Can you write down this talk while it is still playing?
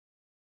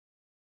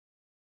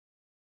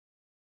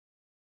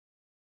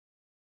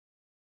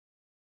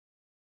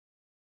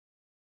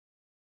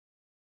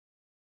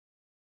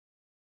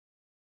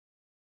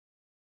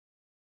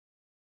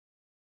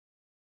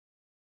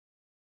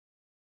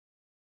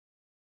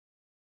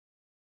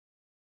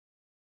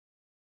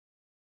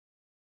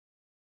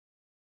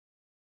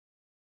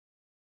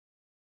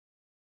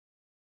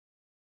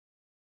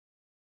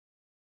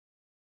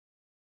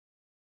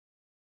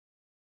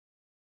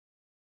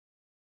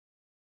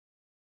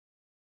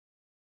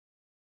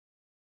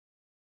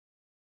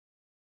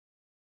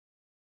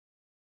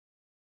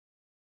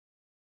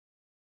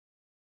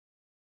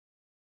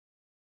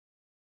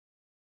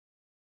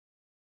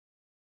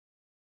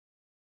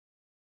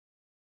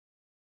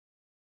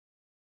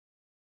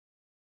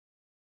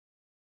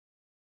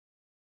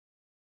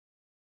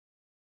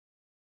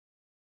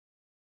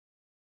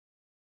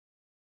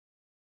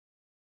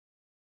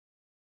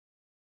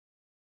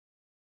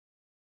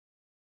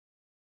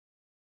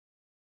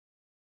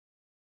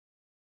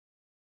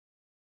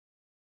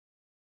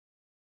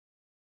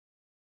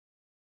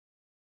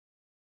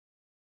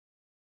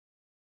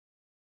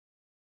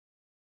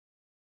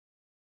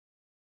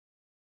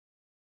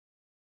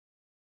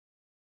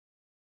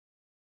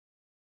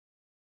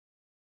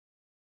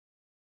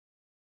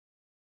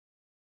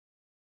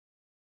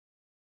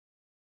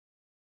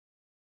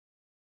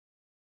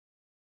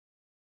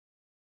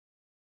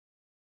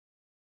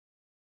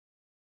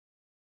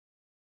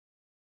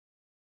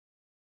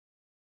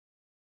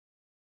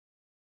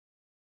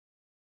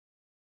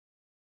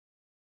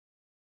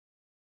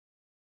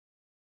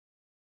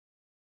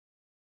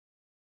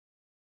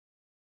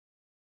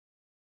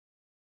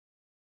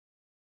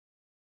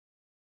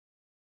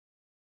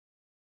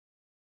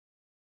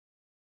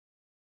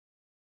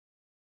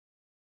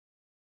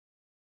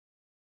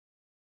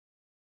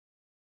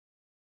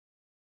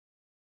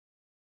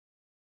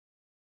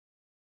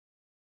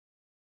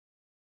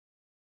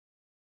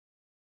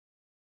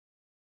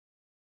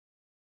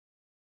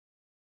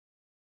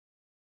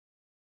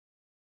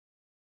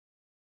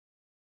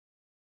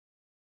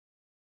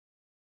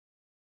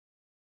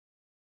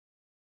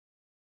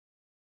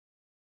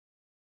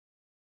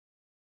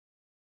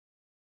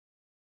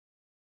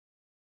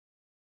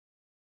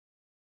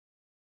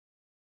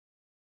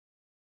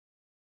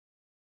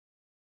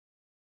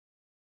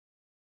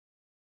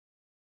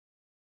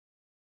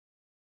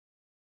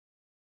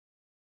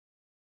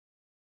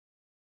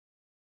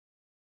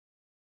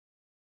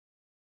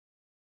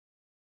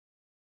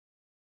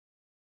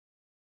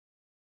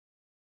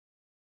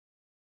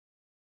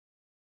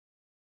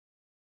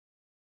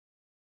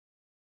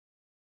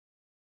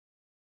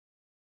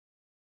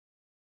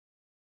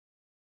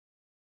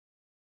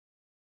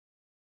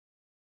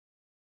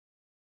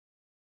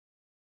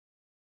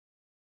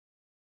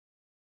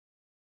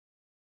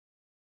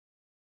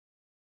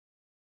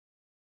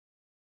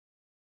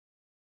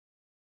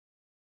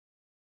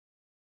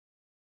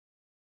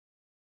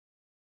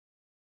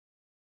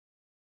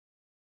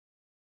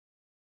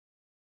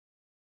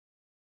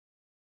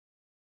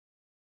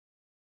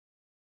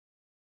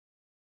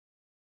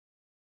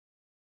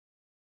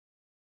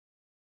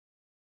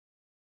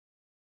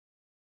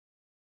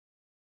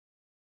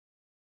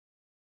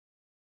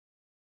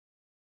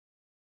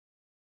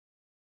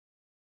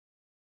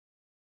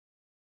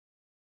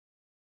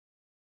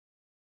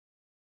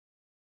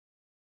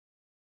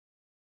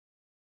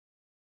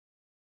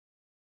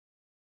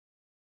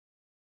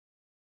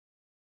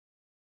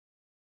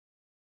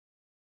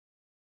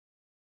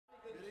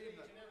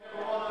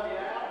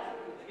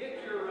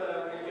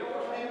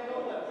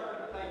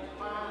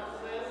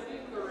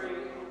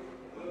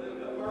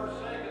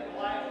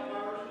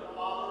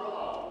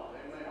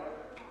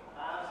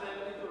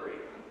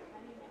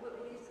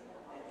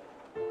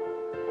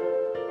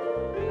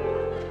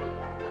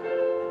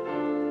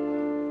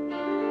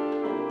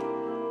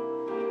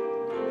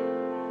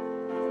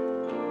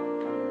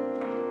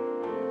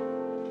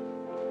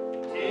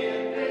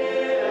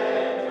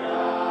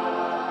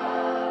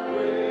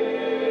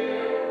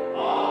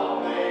All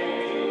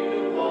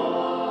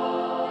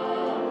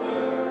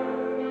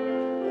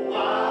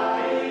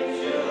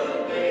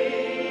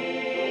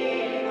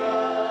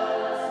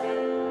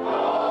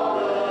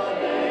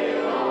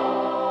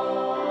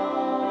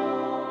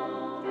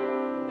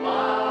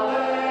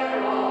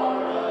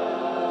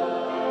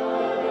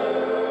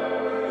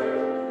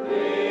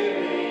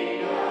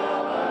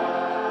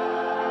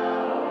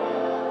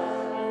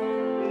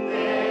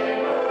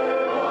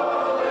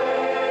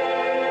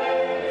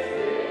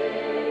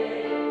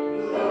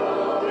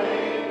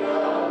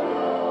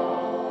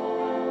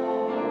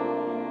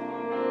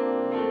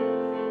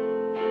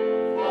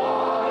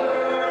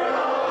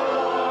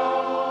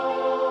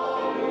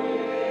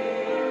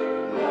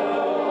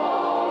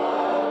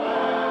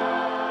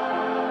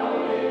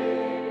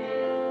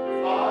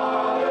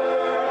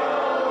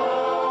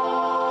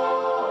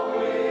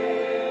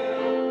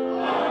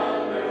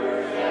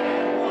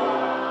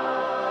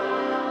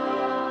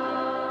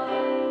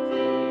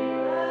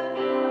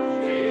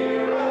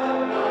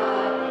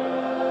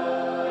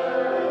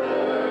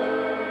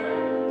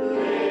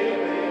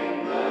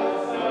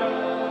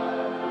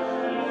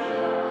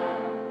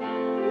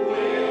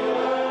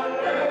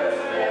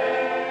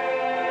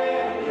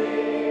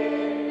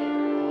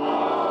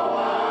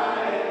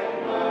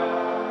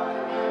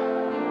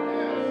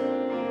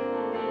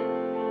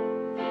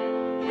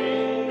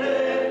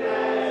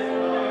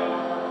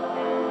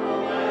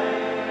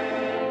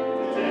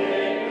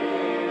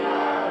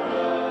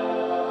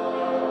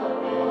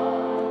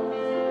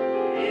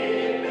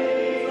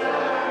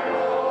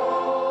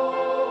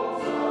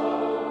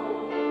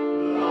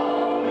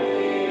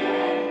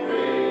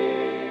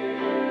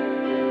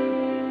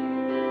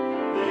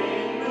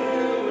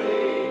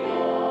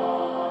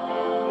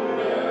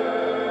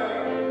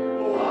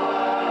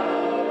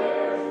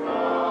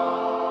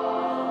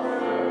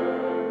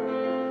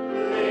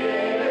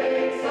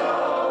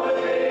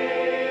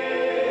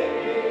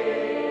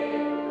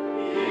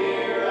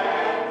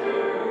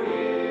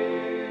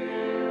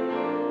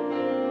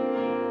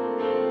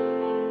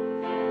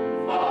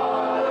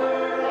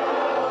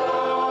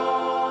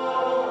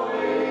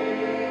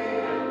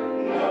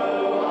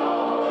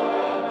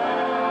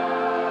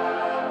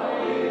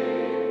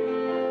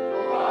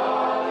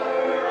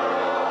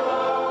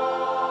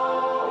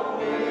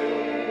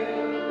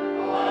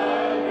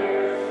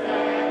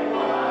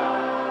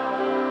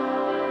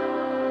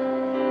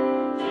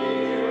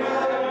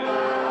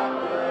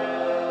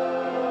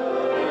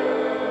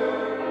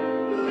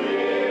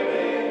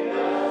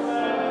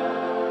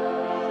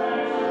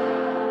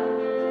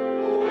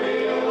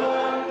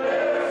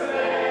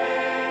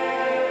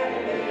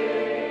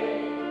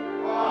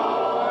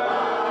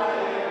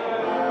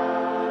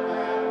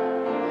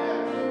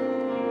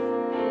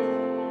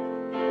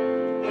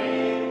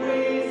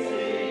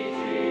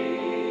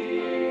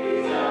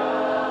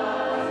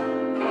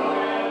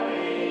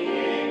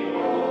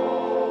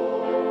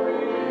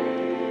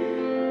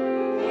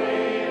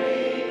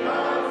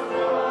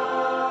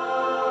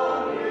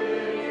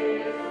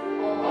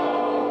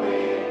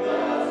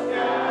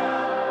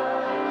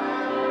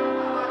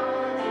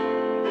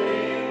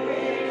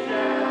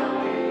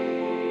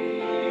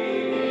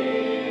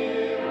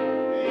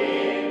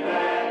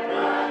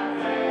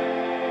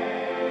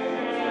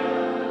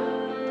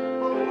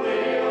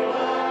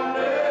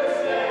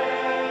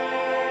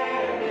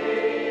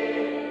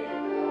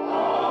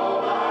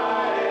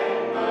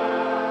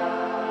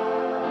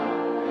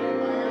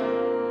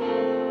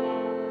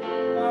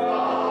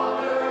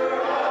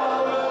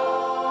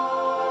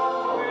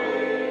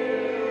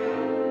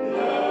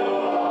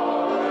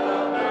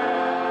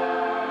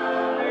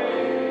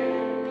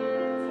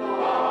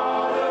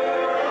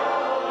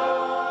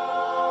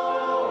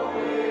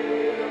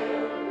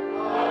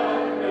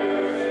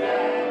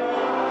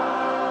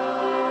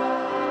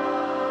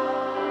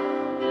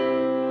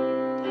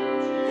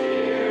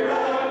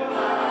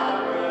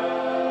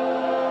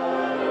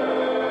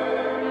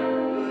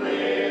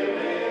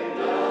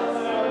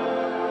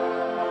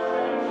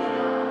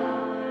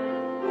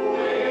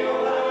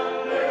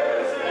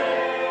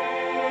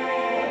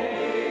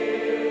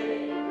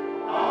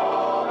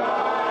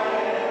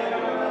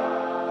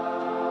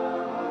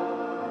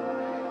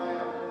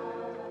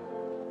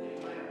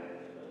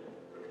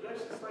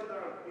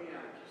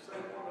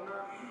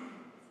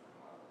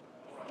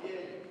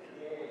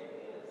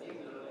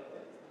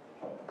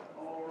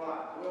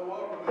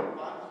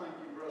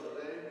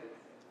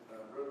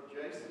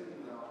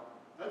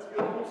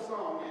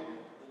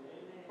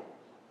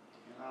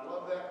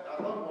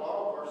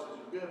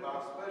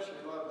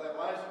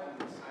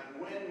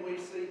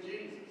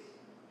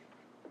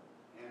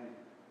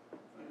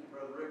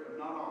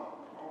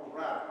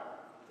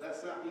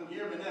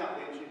hear me now,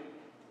 didn't you?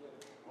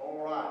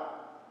 All right.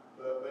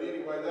 But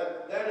anyway,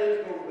 that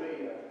is going to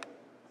be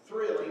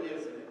thrilling,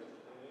 isn't it?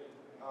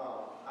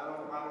 I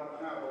don't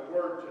have a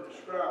word to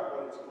describe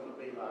what it's going to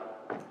be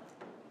like.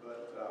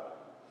 But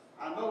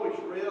I know He's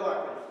real.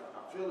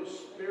 I feel His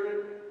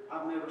Spirit.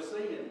 I've never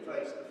seen Him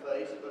face to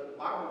face, but the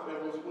Bible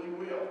tells us we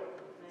will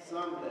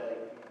someday.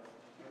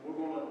 And we're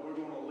going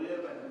to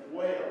live and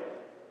dwell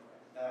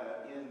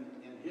in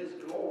His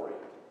glory.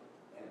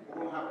 And we're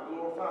going to have a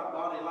glorified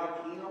body like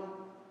Him.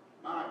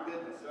 My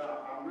goodness,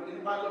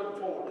 anybody looking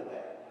forward to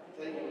that?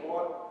 I tell you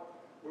what,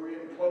 we're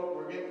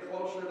getting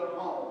closer to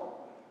home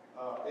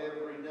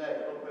every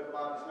day. I hope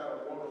everybody's had a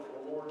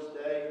wonderful Lord's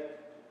Day.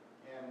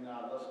 And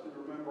let's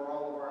remember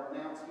all of our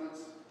announcements.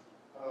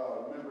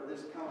 Remember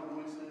this coming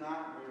Wednesday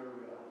night,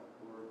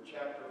 we're in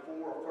chapter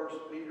 4 of 1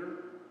 Peter.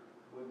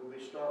 We will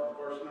be starting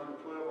verse number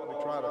 12.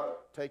 We'll try to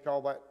take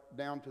all that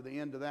down to the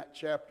end of that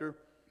chapter.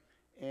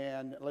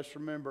 And let's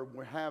remember,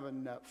 we're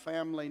having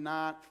family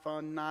night,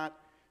 fun night.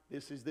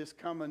 This is this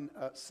coming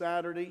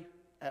Saturday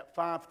at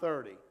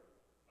 5:30.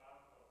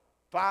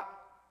 5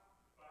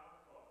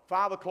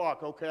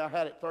 o'clock. Okay, I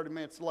had it 30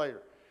 minutes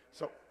later.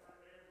 So,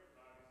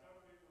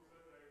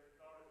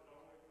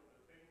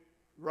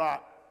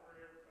 right.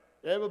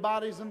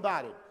 Everybody's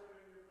invited.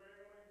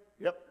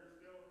 Yep.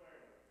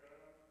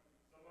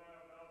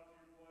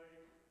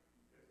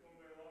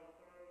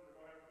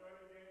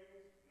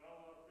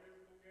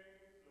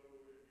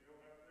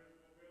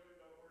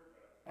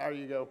 There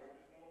you go.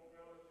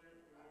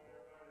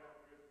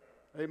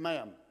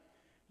 Amen.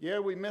 Yeah,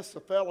 we miss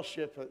the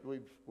fellowship that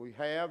we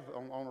have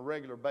on a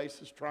regular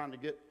basis, trying to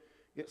get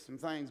some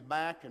things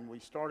back, and we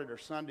started our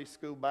Sunday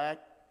school back,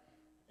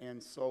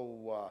 and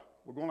so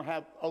we're going to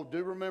have. Oh,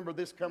 do remember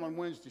this coming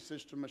Wednesday,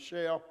 Sister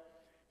Michelle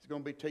is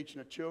going to be teaching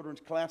a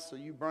children's class. So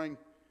you bring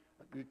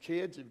your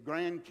kids, a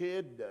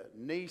grandkid,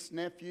 niece,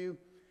 nephew.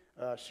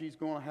 She's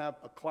going to have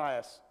a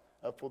class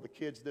for the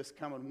kids this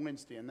coming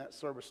Wednesday, and that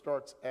service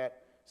starts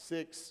at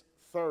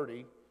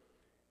 6:30.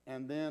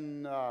 And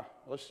then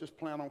let's just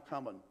plan on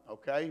coming,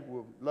 okay?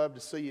 We'd love to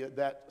see you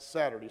that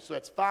Saturday. So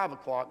that's 5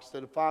 o'clock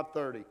instead of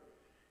 5:30.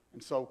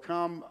 And so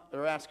come,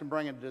 they're asking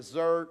bring a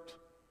dessert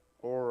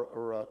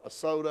or a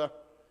soda,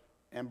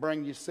 and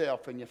bring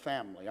yourself and your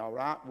family, all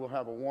right? We'll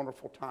have a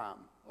wonderful time.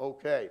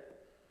 Okay.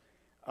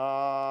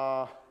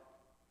 I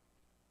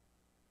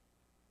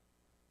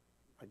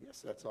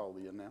guess that's all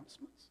the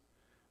announcements.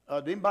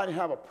 Does anybody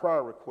have a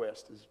prayer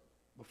request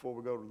before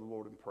we go to the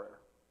Lord in prayer?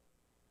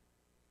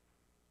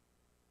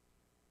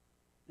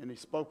 Any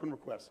spoken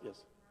requests?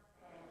 Yes.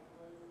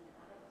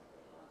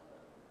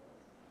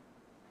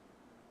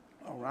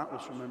 All right,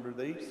 let's remember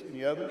these.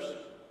 Any others?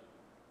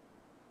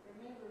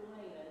 Remember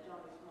Lena,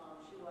 Johnny's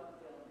mom. She wasn't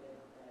feeling good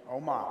today. Oh,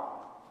 my.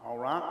 All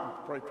right,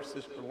 we'll pray for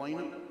Sister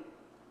Lena. Remember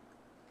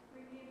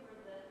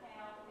the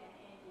Hal and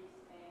Andy's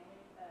family,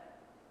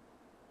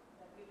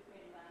 a good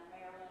friend of mine,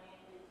 Marilyn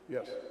Andy.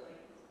 Yes.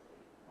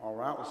 All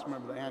right, let's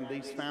remember the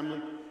Andes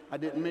family. I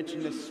didn't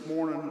mention this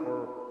morning,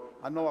 or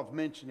I know I've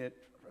mentioned it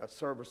a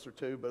service or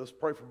two, but let's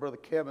pray for Brother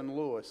Kevin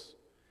Lewis.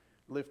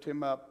 Lift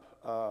him up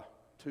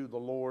to the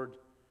Lord.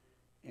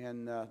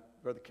 And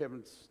Brother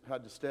Kevin's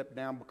had to step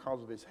down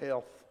because of his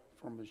health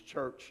from his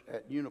church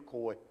at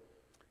Unicoi.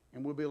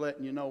 And we'll be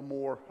letting you know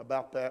more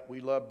about that.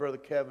 We love Brother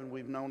Kevin.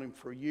 We've known him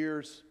for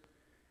years.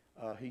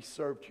 He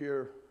served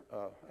here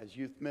as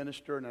youth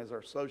minister and as our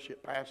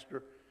associate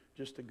pastor.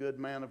 Just a good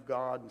man of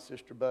God. And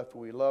Sister Beth,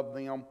 we love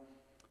them.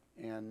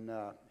 And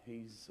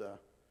he's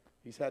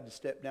had to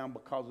step down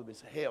because of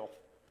his health.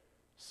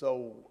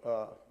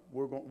 So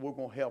we're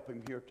going to help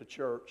him here at the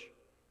church.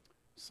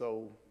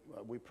 So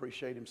we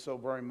appreciate him so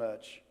very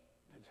much.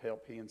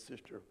 Help he and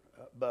Sister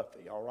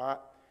Buffy, all right?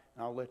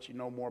 And I'll let you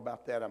know more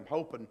about that. I'm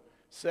hoping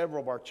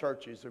several of our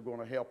churches are going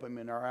to help him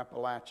in our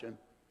Appalachian.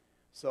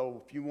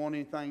 So if you want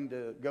anything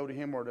to go to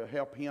him or to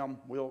help him,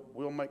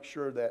 we'll make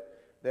sure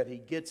that he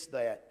gets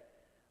that.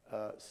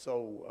 I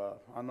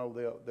know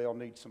they'll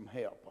need some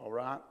help, all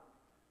right?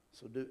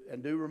 So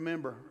do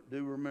remember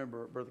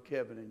Brother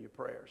Kevin in your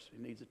prayers.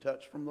 He needs a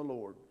touch from the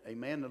Lord.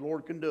 Amen. The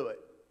Lord can do it.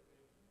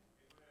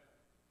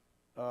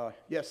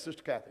 Yes,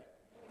 Sister Kathy.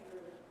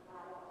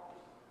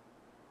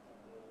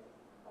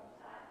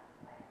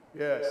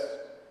 Yes.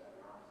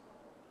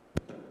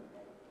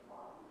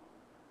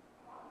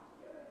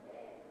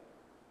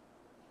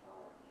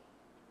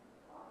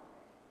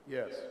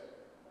 Yes.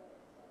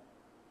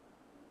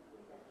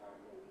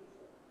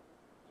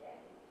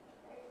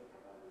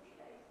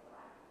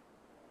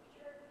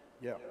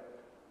 Yeah.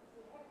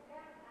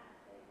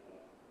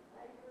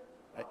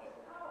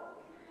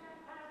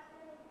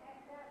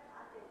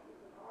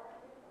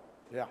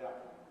 Yeah.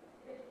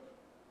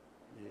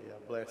 Yeah,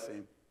 bless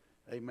him.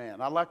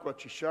 Amen. I like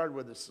what you shared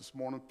with us this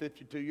morning.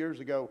 52 years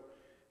ago,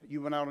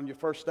 you went out on your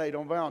first date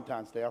on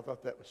Valentine's Day. I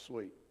thought that was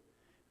sweet.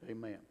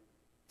 Amen.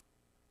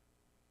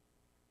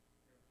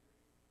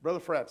 Brother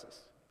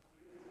Francis.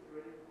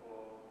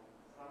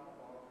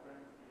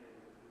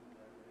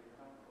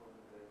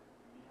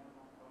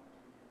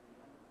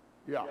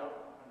 Yeah.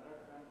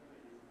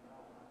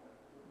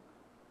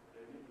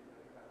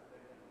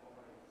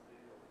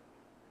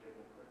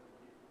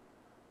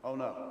 Oh,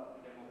 no.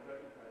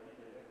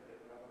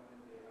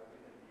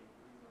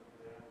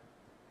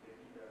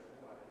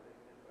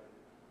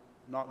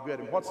 Not good.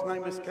 And what's the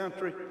name of this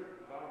country?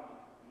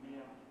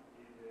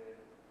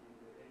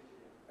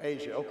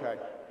 Asia, okay.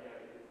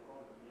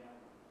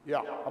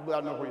 Yeah,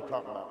 I know where you're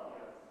talking about.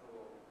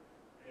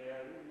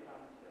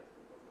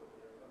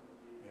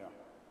 Yeah.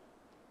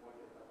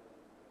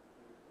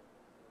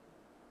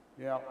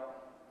 Yeah.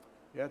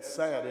 Yeah, it's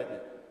sad, isn't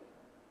it?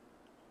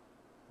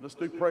 Let's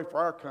do pray for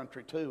our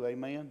country too,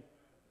 amen.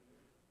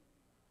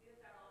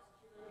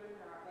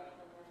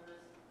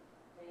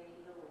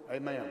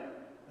 Amen.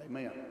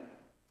 Amen.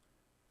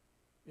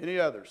 Any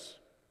others?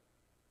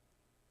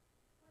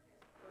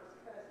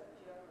 First cousin,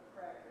 Jeff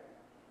Cracker,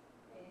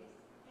 and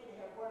he had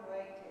to have one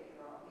leg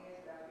taken off. He has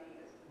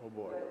diabetes. Oh,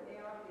 boy. But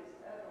now his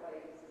other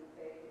leg is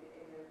infected,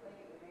 and they're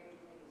thinking of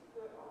amputating his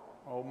foot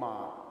off. Oh,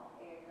 my.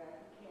 And he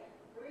can't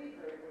breathe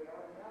very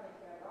well. And now they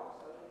found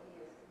also that he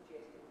has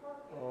congestive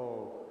heart failure.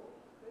 Oh.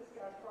 This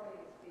guy's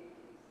probably in his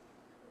 50s.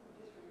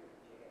 Just remember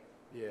Jeff.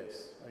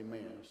 Yes,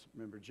 amen. Just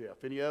remember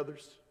Jeff. Any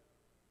others?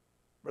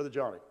 Brother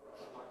Johnny.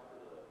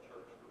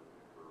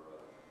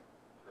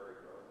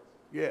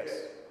 Yes. He's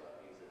in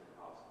the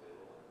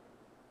hospital,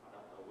 and I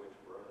don't know which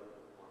brother,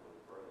 one of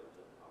the brothers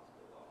in the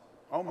hospital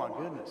also. Oh, my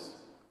goodness.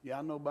 Yeah,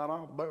 I know about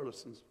all the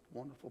Burlesons.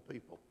 Wonderful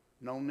people.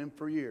 Known them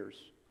for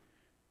years.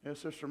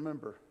 Yes, just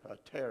remember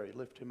Terry.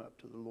 Lift him up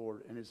to the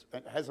Lord. And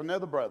has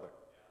another brother.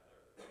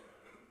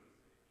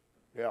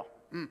 Yeah.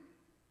 As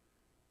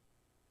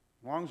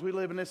long as we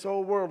live in this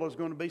old world, there's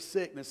going to be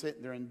sickness,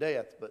 isn't there, and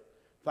death. But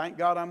thank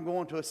God I'm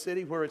going to a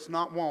city where it's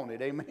not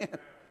wanted. Amen.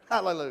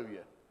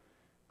 Hallelujah.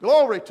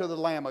 Glory to the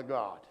Lamb of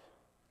God.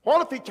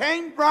 What if he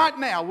came right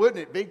now? Wouldn't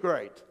it be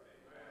great? Amen.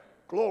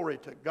 Glory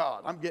to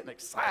God. I'm getting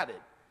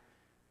excited.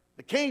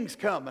 The King's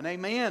coming.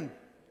 Amen.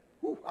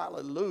 Whew,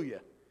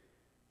 hallelujah.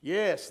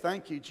 Yes,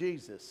 thank you,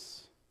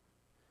 Jesus.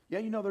 Yeah,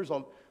 you know, there's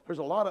a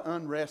lot of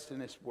unrest in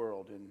this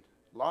world and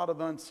a lot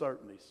of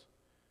uncertainties.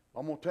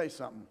 I'm going to tell you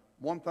something.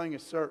 One thing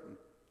is certain.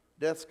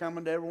 Death's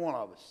coming to every one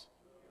of us.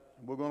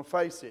 And we're going to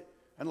face it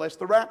unless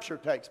the rapture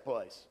takes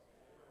place.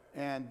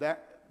 And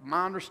that,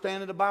 my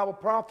understanding of the Bible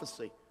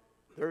prophecy,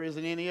 there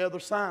isn't any other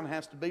sign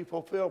has to be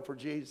fulfilled for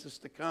Jesus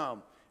to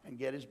come and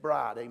get his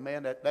bride.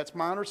 Amen. That's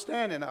my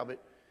understanding of it.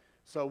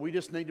 So we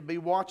just need to be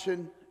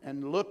watching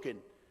and looking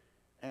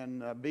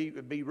and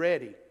be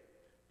ready,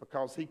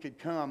 because he could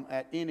come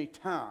at any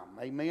time.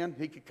 Amen.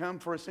 He could come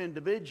for us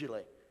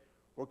individually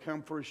or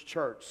come for his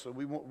church. So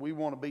we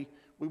want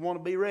to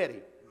be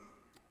ready.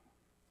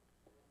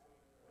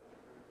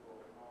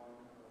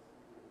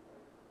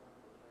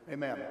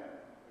 Amen.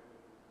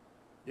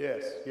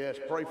 Yes, yes.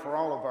 Pray for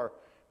all of our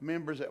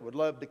members that would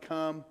love to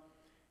come.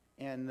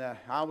 And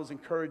I was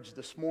encouraged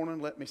this morning.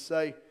 Let me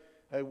say,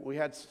 we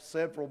had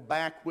several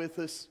back with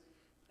us,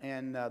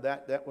 and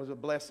that was a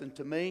blessing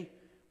to me.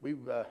 We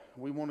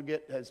want to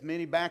get as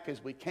many back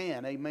as we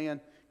can,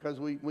 amen, because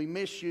we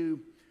miss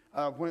you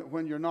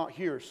when you're not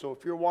here. So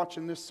if you're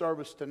watching this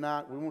service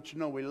tonight, we want you to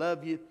know we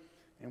love you,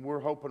 and we're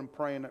hoping and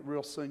praying that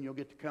real soon you'll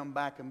get to come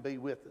back and be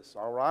with us,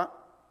 all right?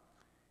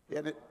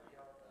 Isn't it?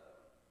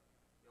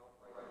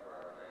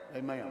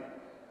 Amen.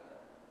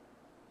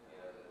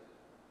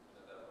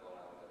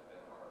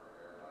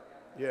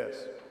 Yes.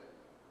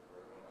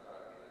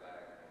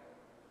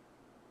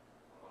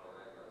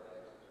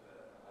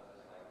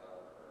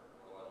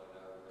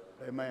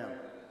 Amen.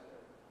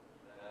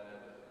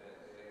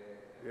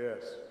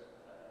 Yes.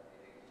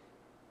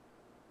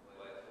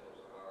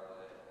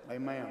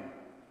 Amen.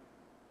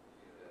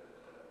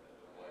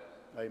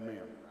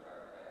 Amen.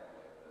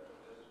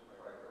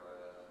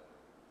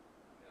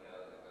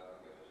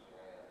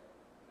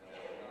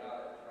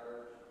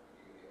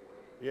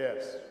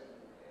 Yes.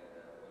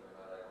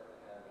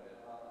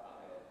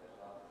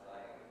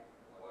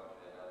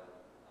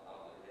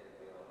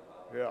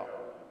 Yeah.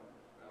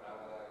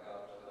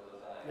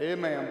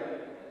 Amen.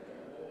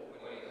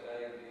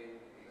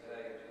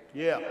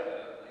 Yeah.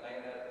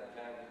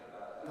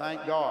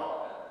 Thank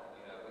God.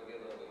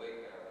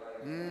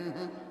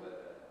 Mm-hmm.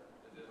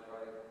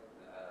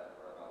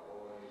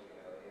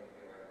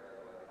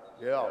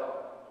 Yeah.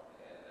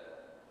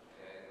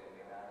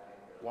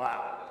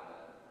 Wow.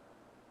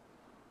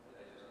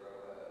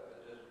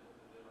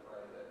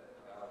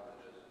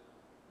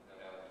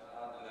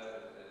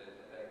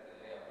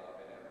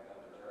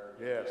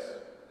 Yes.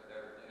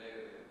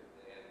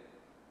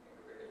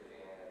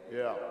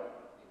 Yeah.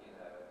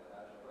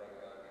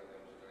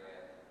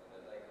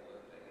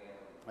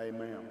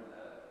 Amen.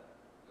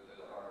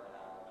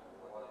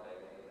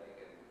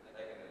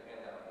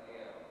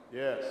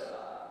 Yes.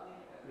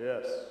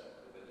 Yes.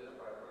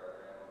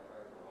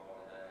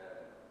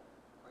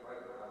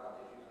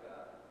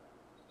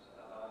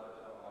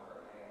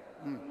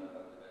 Mm.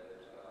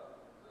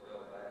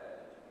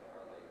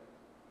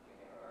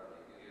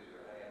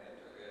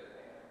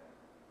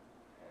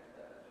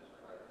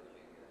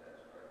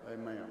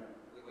 Amen.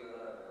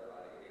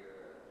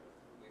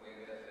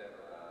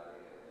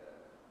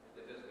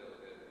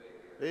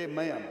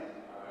 Amen.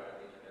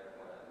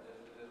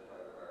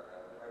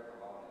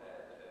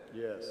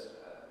 Yes.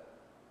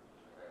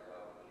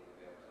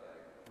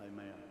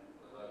 Amen.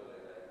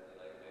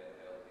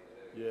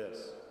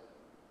 Yes.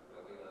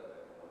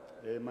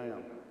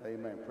 Amen.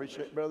 Amen.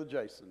 Appreciate Brother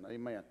Jason.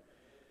 Amen.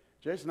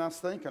 Jason, I was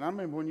thinking, I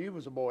remember when you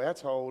was a boy.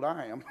 That's how old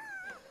I am.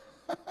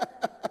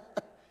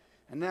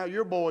 And now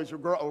your boys are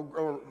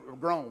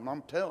grown.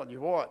 I'm telling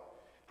you what.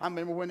 I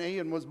remember when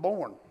Ian was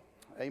born.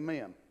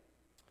 Amen.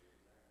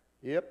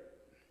 Yep.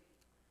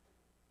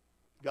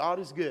 God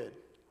is good.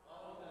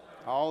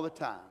 All the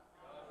time.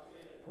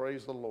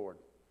 Praise the Lord.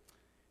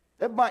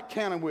 Everybody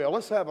can and will.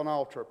 Let's have an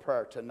altar of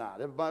prayer tonight.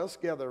 Everybody, let's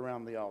gather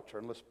around the altar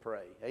and let's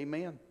pray.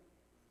 Amen.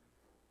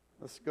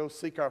 Let's go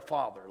seek our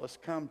Father. Let's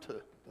come to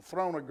the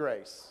throne of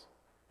grace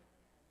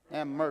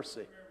and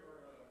mercy.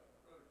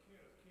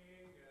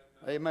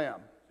 Amen.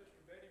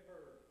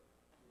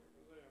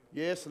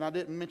 Yes, and I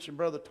didn't mention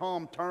Brother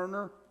Tom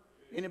Turner.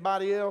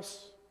 Anybody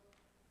else?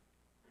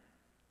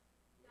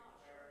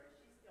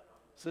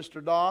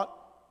 Sister Dot?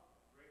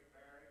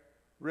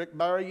 Rick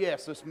Barry,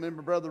 yes. Let's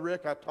remember Brother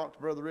Rick. I talked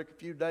to Brother Rick a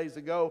few days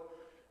ago.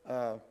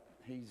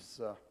 He's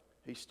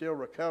still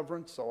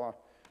recovering, so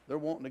they're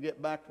wanting to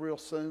get back real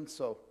soon.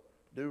 So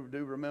do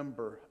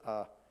remember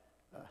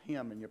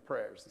him in your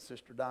prayers, and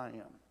Sister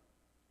Diane.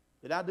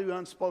 Did I do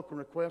unspoken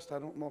request? I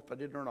don't know if I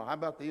did or not. How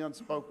about the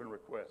unspoken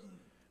request?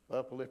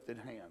 Uplifted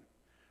hand.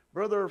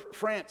 Brother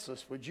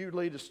Francis, would you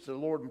lead us to the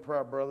Lord in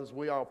prayer, brothers?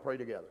 We all pray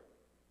together.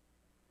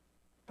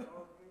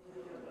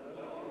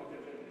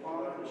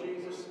 Father, in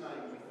Jesus'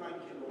 name, we thank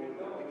you, Lord,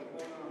 that we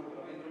can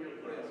come into your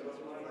presence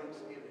with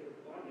thanksgiving.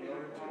 We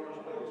are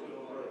encouraged by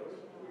your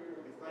praise.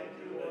 We thank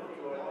you, Lord,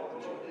 for all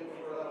that you do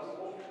for us.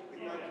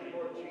 We thank you,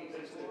 Lord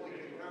Jesus, that we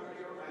can come to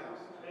your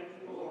house.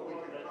 Lord, we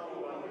can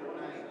call upon your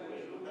name.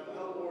 And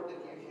know, Lord,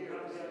 that you hear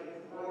us.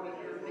 Lord, and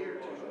you're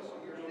near to us.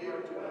 You're dear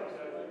to us.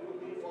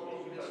 Father,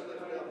 we just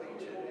lift up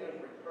each and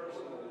every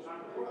person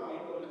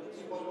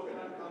spoken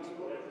and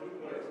unspoken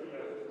request.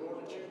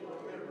 Lord, that you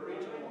remember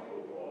each one.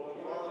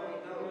 Father, we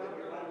know that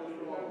you're on the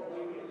throne.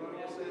 We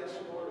just ask,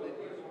 Lord, that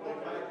you be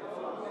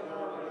magnified in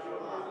our lives.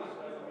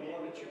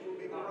 Lord, that you will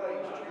be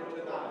praised here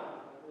tonight.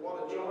 What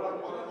a joy,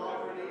 what an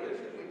honor it is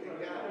that we can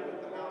gather at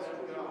the house of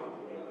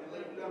God.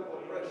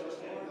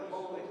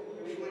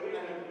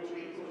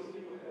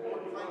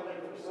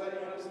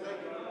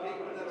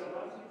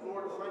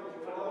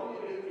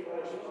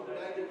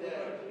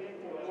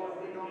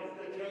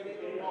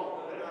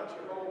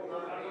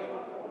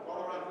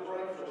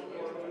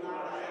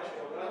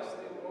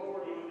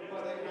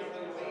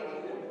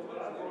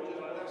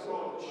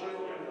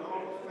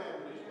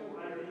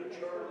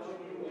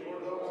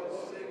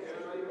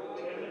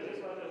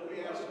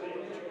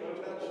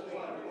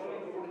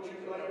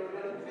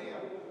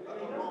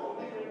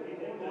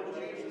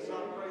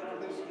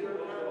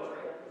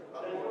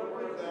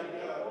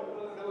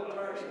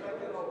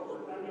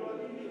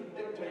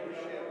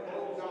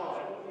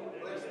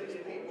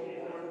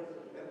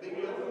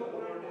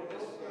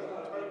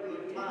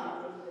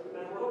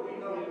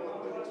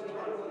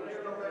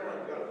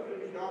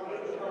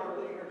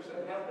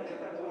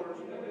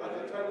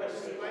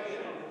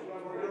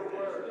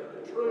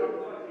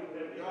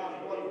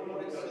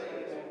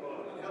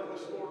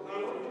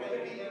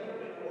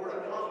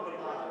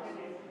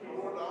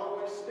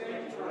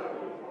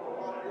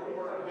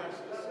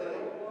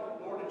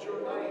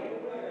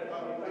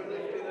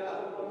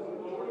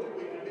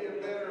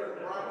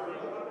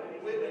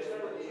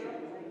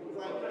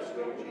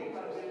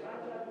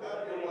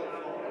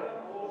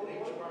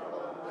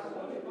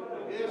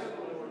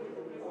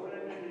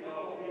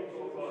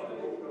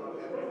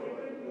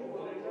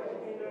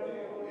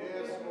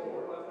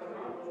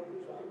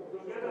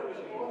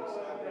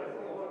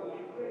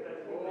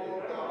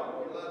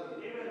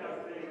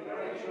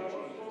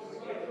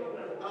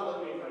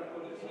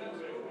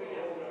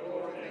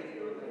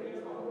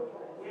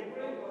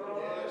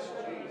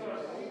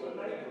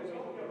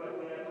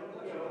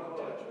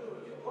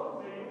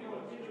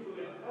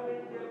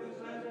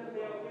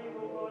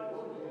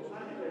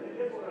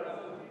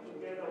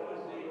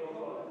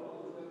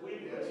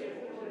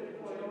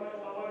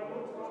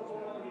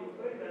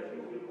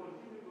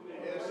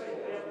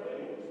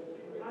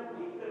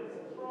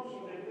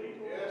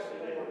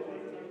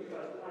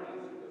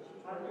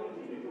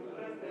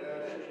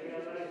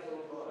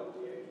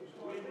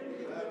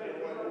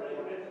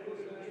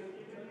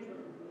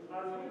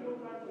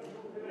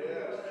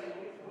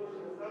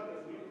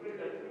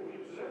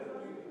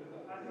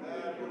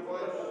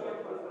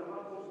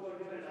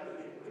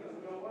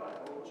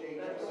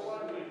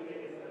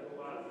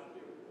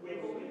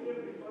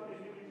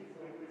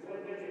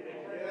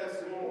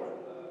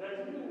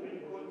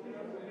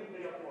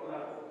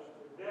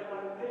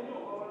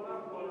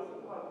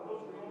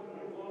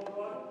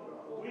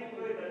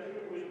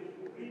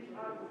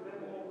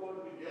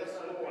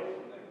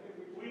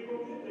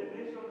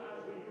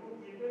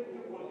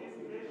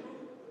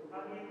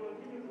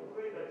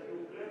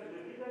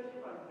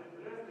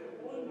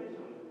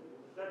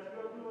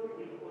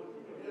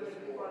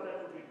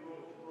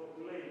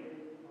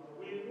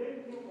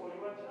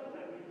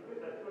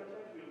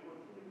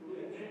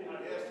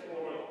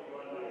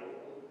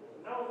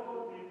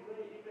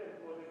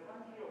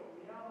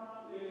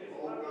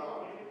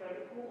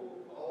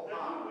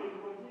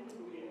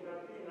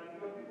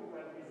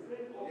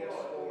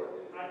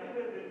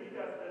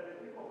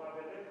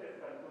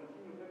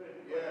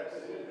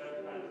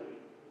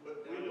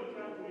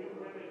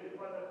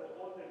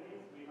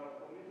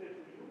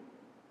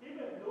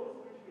 even those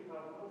which we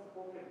have not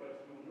spoken,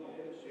 but you know.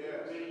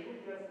 Yes. May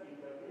you just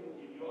intervene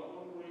in your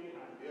own way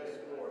and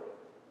Yes, Lord.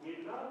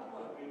 we love you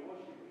and we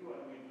worship you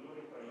and we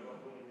glorify your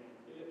holy name.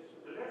 Bless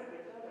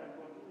the church and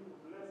continue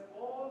to bless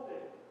all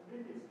the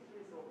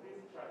ministries of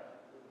this church,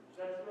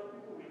 that your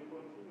people will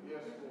continue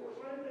Yes, to be Lord.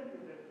 strengthened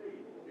in the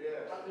faith.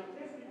 Yes. And the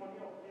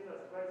testimony of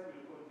Jesus Christ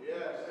will continue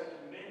Yes. to touch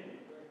many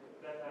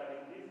that are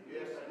in this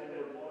place Yes, and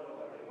Lord. all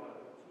over the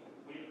world.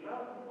 We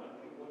love you and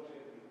we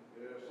worship you.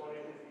 Yes. For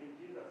it is in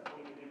Jesus'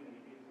 holy name we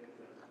give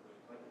thanks.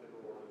 Thank you,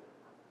 Lord.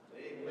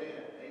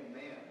 Amen.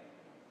 Amen.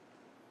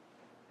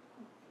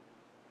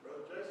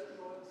 Brother Jason,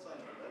 go ahead and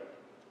sing today.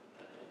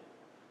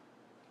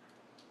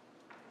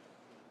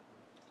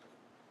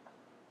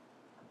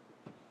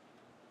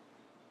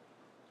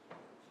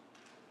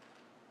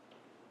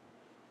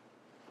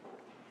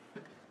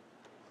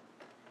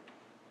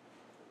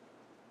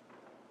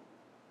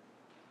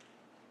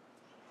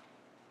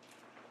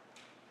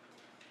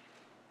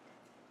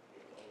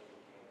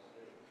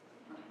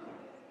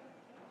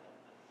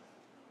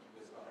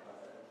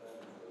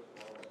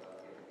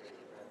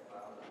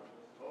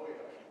 Oh, yeah.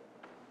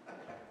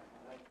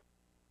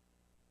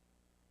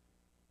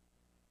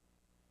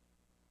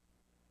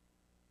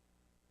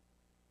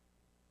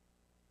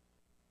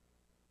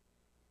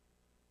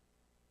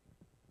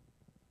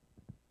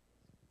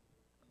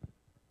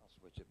 I'll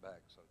switch it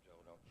back so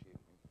Joe don't shoot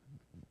me.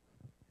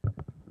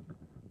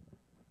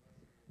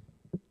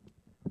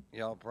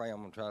 Y'all pray I'm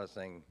gonna try to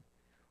sing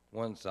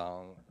one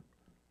song.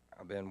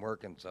 I've been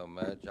working so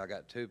much. I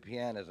got 2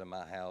 pianos in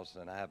my house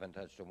and I haven't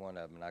touched one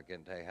of them and I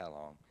can't tell you how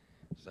long.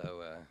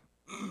 So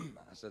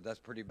I said that's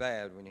pretty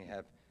bad when you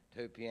have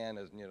 2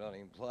 pianos and you don't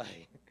even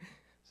play.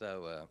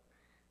 So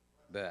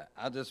but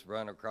I just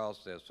run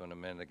across this one a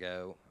minute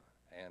ago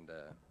and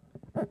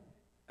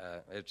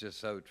it's just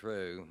so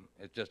true.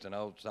 It's just an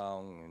old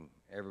song and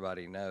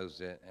everybody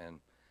knows it. And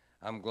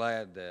I'm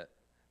glad that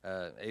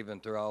even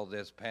through all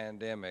this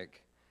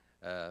pandemic,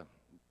 the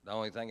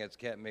only thing that's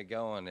kept me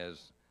going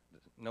is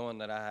knowing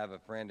that I have a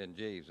friend in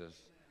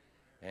Jesus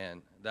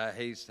and that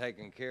he's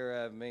taking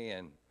care of me.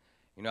 And,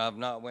 you know, I've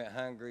not went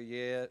hungry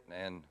yet.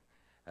 And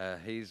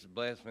he's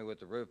blessed me with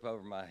the roof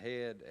over my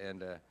head.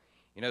 And,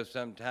 you know,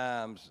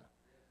 sometimes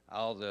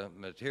all the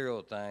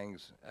material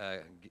things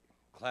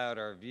cloud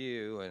our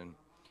view and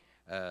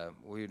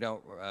we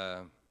don't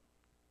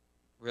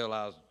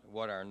realize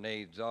what our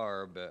needs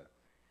are, but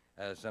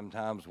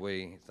sometimes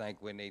we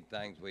think we need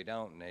things we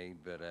don't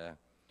need. But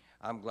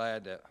I'm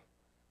glad that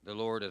the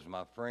Lord is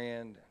my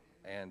friend,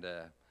 and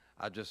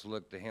I just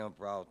look to him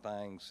for all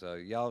things. So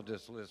y'all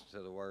just listen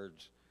to the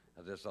words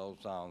of this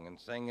old song and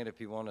sing it if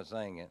you want to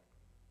sing it.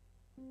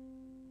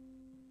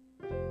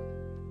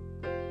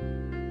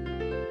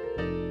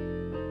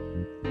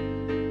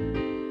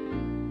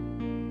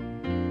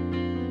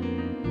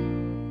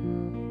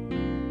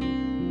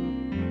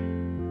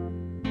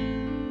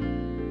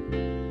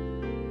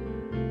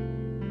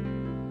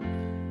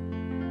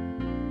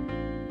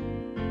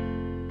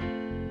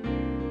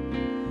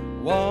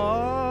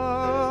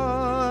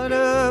 What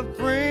a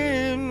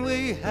friend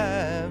we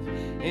have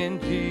in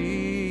Jesus.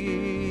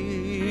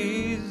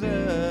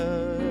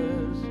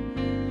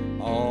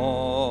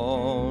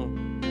 All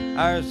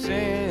our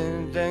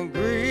sins and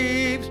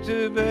griefs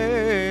to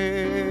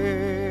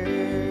bear.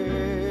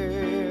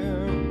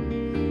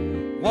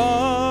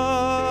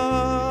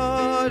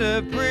 What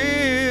a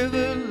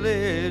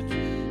privilege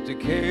to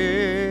carry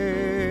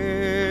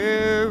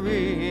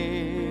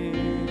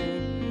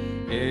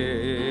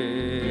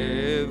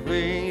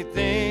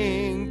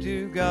everything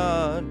to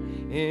God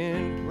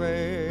in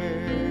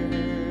prayer.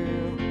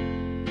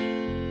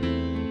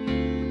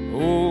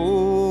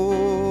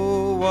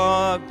 Oh,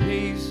 what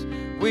peace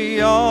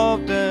we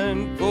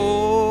often forfeit.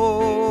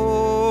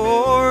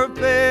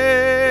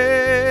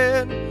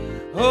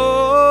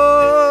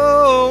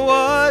 Oh,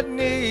 what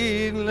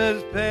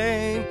needless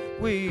pain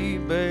we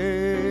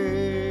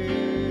bear.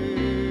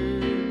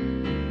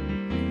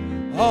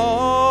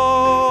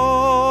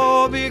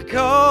 All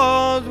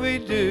because we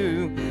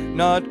do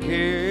not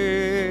carry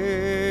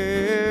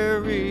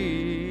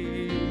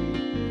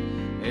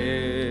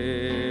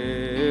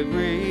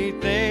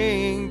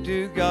everything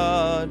to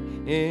God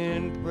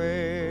in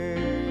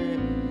prayer.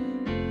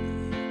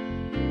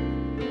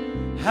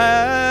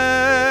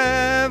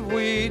 Have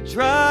we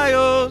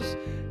trials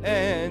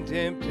and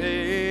temptation?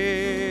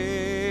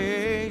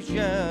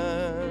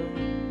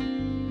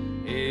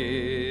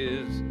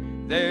 Is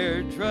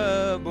there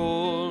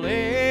trouble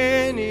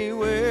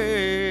anywhere?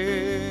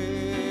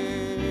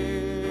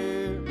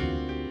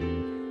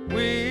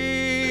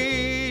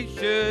 We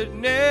should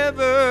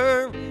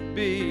never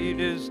be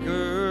discouraged.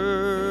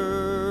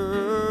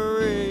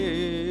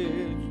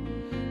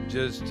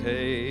 Just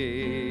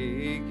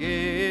take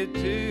it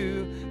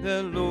to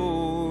the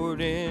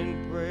Lord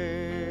in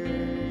prayer.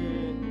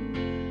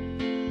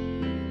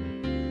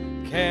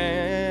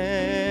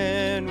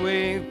 Can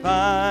we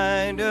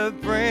find a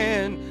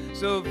friend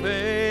so faithful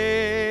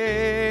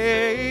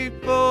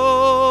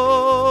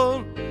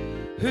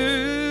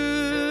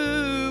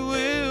who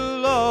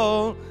will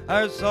all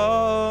our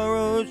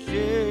sorrow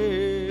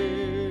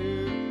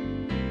share.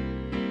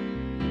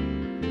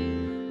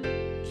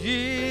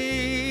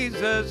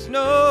 Jesus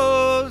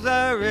knows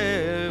our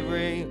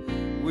every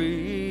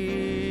weakness.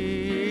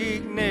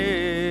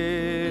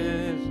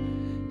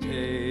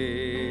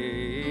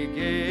 Take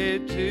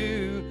it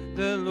to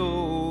the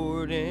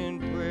Lord in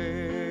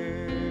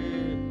prayer.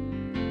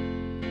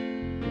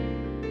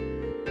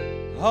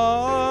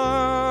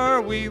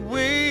 Are we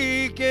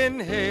weak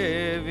and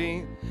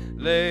heavy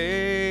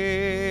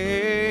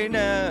laden,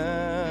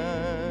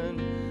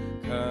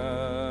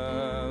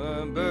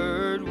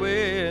 cumbered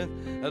with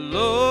a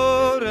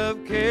load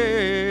of care?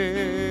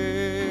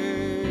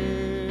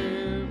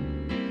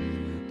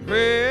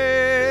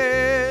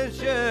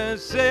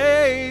 Precious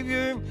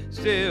Savior,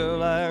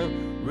 still our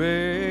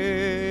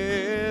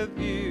refuge.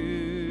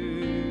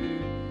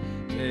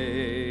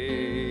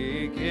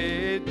 Take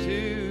it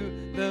to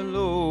the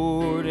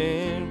Lord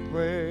in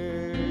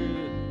prayer.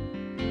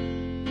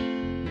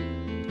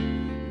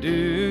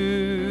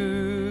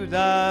 Do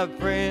thy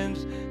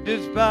friends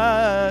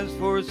despise,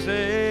 forsake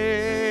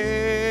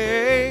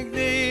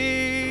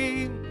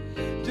thee?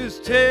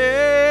 Just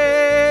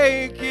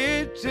take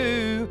it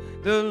to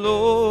the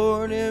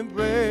Lord in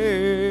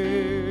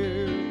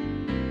prayer.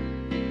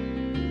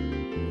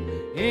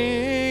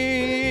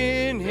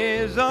 In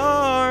his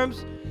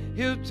arms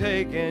he'll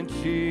take and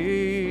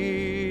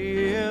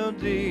shield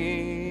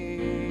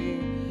thee.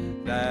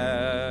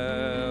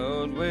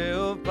 Thou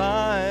wilt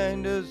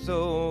find a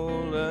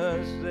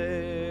solace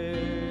there.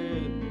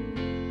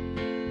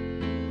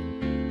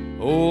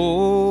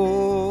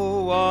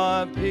 Oh,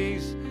 what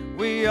peace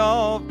we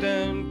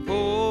often forfeit.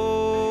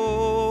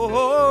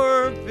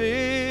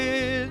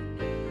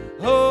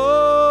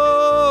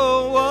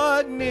 Oh,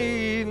 what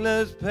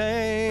needless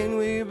pain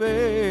we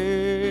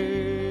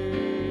bear.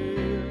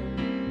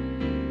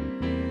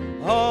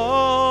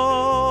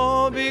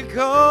 All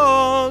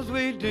because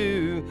we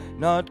do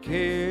not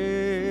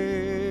carry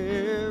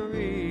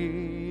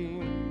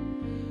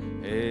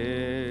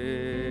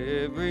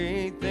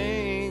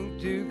everything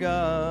to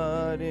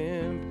God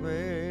in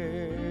prayer.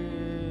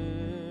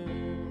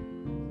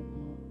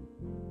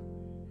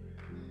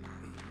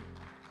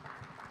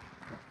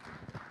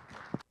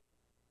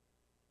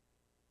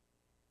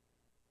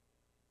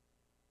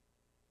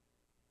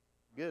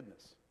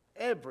 Goodness,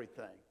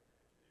 everything.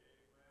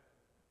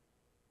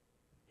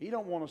 He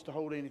don't want us to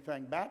hold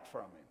anything back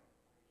from him.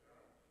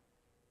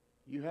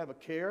 You have a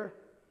care,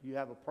 you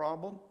have a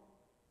problem,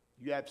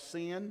 you have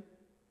sin,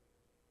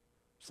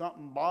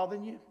 something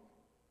bothering you,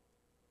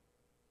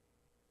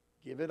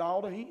 give it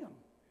all to him.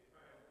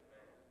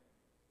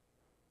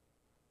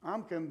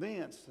 I'm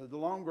convinced that the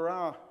longer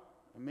I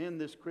am in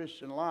this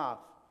Christian life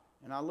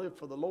and I live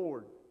for the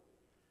Lord,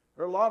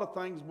 there are a lot of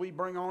things we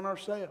bring on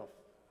ourselves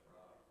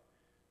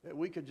that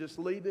we could just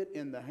leave it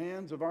in the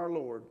hands of our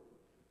Lord.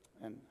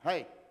 And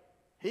hey,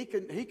 He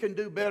can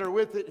do better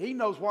with it. He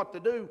knows what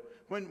to do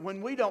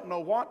when we don't know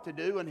what to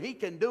do, and He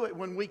can do it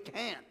when we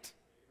can't.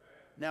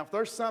 Now, if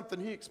there's something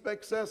He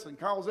expects us and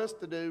calls us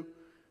to do,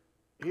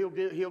 He'll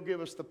give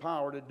us the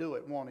power to do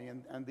it, won't He,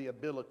 and the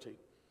ability.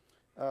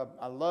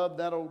 I love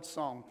that old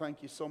song.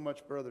 Thank you so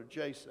much, Brother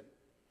Jason.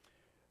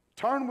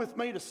 Turn with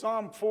me to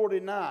Psalm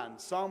 49.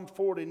 Psalm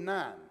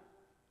 49.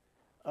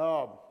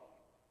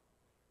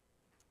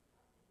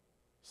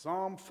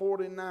 Psalm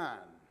 49.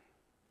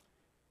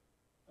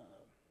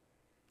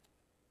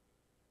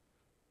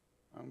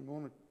 I'm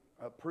going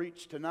to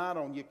preach tonight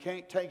on you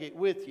can't take it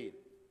with you.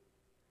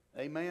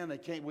 Amen.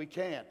 We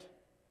can't.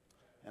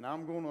 And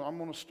I'm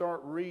going to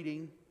start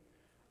reading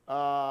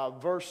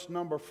verse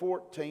number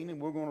 14,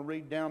 and we're going to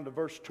read down to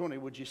verse 20.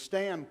 Would you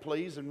stand,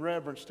 please, in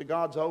reverence to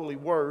God's holy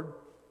word?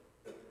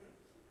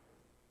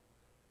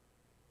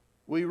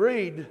 We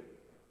read,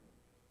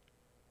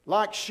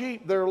 like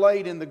sheep they're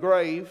laid in the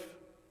grave,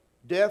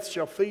 death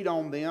shall feed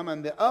on them,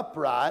 and the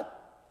upright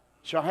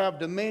shall have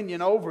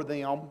dominion over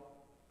them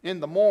in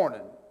the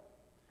morning,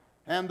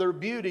 and their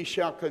beauty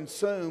shall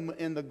consume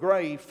in the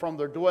grave from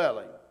their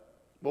dwelling.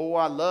 Boy,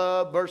 I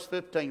love verse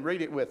 15.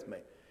 Read it with me.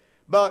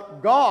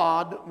 But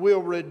God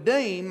will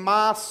redeem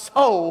my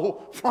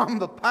soul from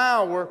the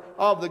power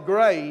of the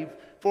grave,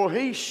 for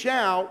He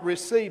shall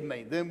receive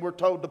me. Then we're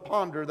told to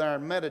ponder there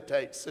and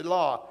meditate.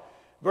 Selah.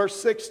 Verse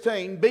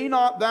 16, be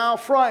not thou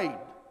afraid.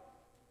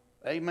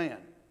 Amen.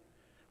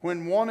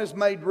 When one is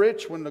made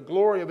rich, when the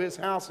glory of his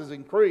house is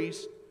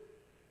increased,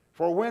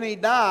 for when he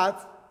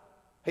dieth,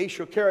 he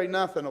shall carry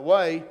nothing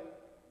away.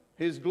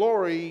 His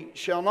glory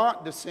shall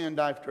not descend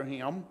after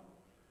him.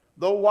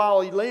 Though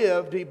while he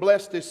lived, he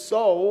blessed his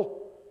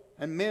soul,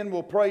 and men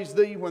will praise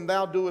thee when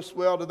thou doest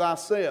well to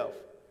thyself.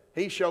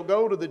 He shall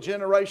go to the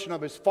generation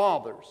of his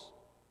fathers.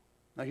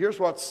 Now here's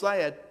what's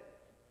sad.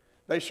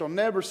 They shall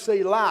never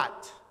see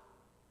light.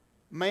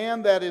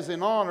 Man that is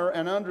in honor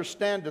and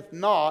understandeth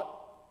not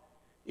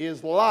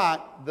is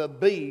like the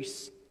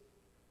beasts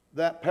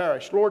that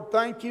perish. Lord,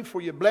 thank you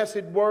for your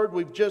blessed word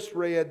we've just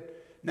read.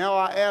 Now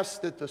I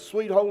ask that the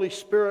sweet Holy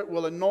Spirit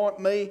will anoint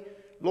me.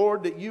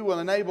 Lord, that you will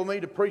enable me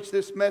to preach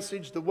this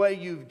message the way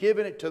you've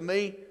given it to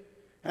me.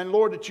 And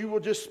Lord, that you will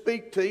just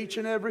speak to each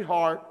and every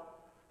heart,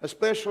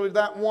 especially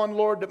that one,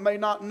 Lord, that may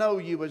not know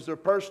you as their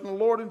personal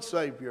Lord and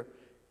Savior.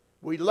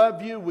 We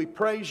love you, we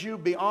praise you,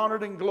 be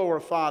honored and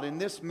glorified in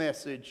this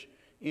message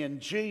in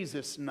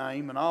Jesus'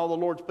 name. And all the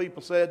Lord's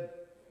people said,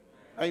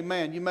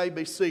 amen. You may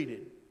be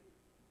seated.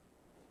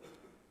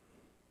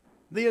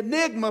 The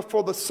enigma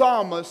for the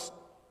psalmist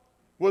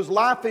was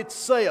life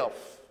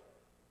itself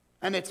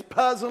and its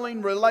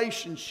puzzling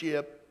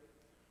relationship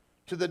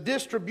to the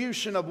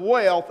distribution of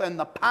wealth and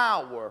the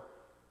power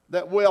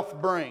that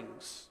wealth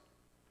brings.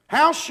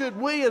 How should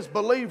we as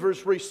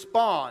believers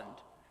respond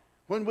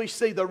when we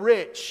see the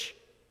rich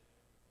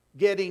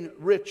getting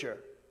richer?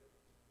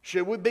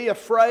 Should we be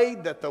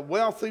afraid that the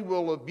wealthy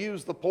will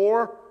abuse the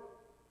poor?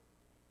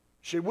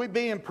 Should we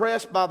be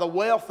impressed by the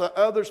wealth that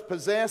others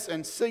possess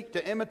and seek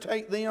to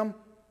imitate them?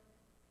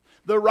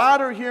 The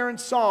writer here in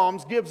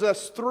Psalms gives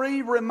us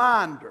 3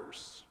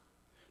 reminders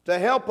to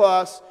help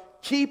us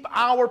keep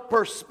our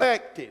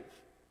perspective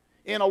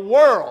in a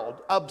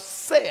world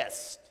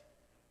obsessed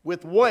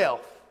with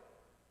wealth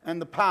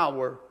and the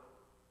power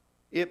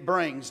it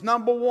brings.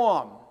 Number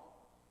 1,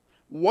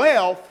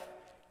 wealth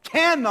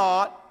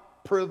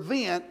cannot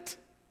prevent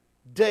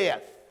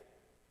death.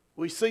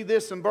 We see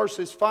this in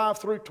verses 5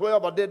 through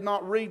 12. I did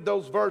not read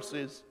those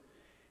verses.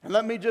 And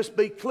let me just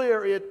be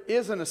clear, it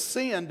isn't a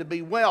sin to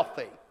be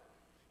wealthy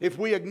if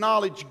we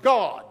acknowledge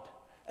God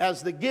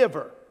as the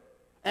giver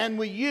and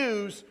we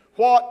use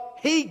what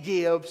He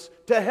gives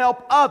to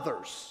help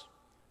others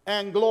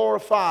and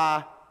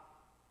glorify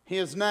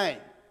His name.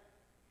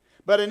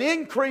 But an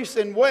increase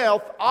in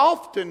wealth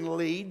often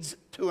leads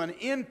to an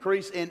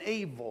increase in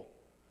evil.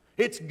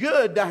 It's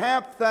good to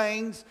have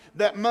things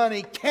that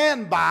money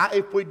can buy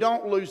if we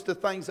don't lose the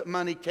things that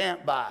money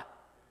can't buy.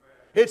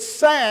 It's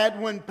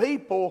sad when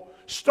people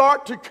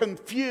start to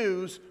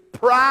confuse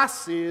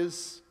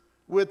prices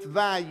with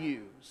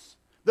values.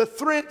 The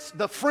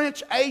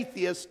French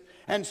atheist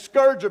and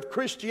scourge of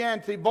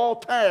Christianity,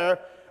 Voltaire,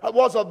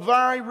 was a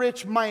very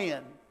rich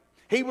man.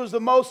 He was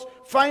the most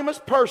famous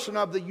person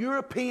of the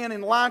European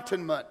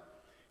Enlightenment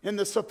in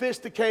the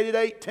sophisticated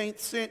 18th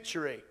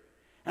century.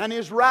 And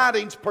his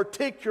writings,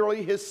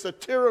 particularly his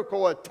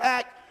satirical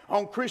attack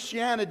on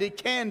Christianity,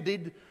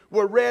 Candide,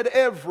 were read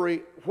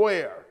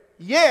everywhere.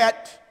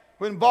 Yet,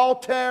 when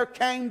Voltaire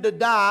came to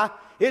die,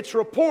 it's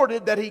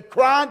reported that he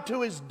cried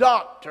to his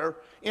doctor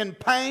in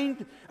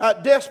pained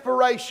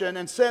desperation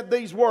and said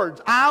these words,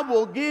 "I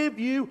will give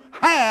you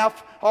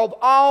half of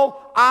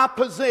all I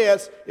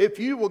possess if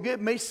you will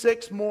give me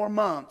 6 more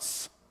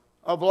months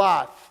of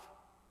life."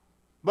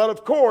 But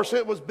of course,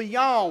 it was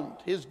beyond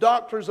his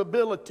doctor's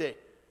ability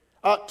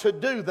to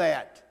do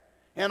that.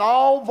 And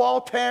all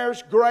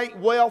Voltaire's great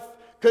wealth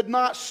could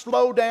not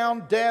slow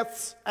down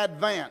death's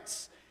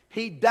advance.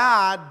 He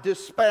died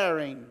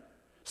despairing.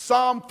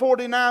 Psalm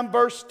 49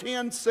 verse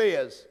 10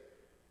 says,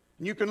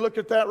 and you can look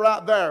at that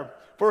right there,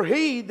 "For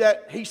he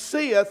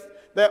seeth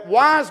that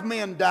wise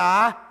men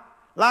die,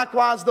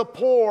 likewise the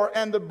poor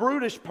and the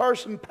brutish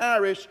person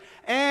perish,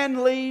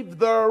 and leave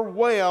their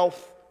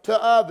wealth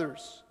to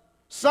others."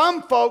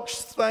 Some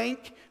folks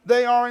think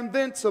they are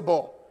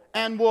invincible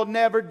and will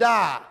never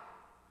die.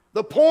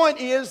 The point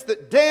is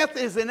that death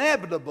is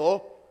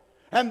inevitable,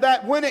 and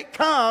that when it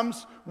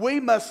comes, we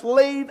must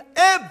leave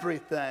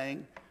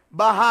everything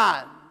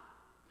behind.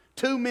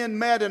 2 men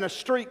met in a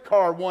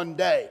streetcar one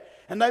day,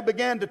 and they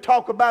began to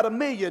talk about a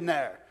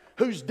millionaire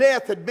whose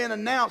death had been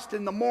announced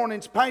in the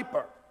morning's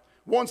paper.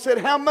 One said,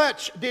 "How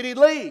much did he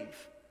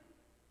leave?"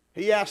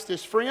 He asked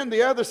his friend.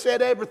 The other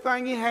said,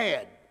 "Everything he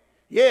had."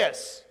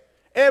 Yes,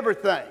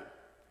 everything.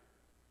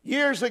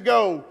 Years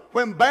ago,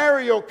 when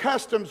burial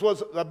customs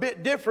was a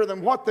bit different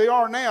than what they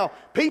are now,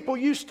 people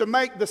used to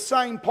make the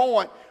same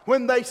point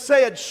when they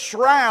said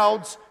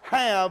shrouds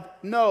have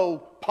no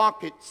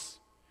pockets.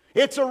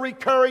 It's a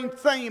recurring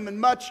theme in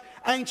much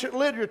ancient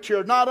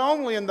literature, not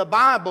only in the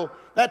Bible,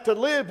 that to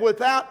live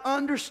without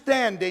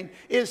understanding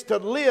is to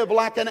live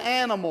like an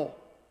animal,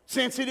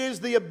 since it is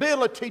the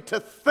ability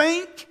to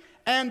think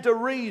and to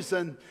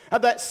reason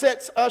that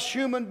sets us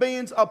human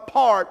beings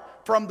apart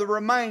from the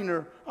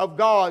remainder of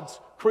God's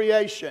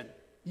creation.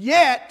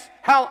 Yet,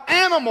 how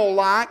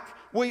animal-like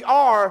we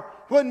are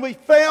when we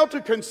fail to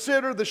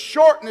consider the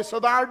shortness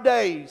of our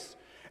days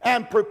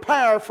and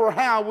prepare for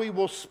how we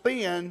will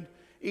spend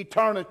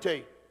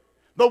eternity.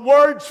 The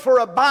words "for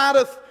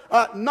abideth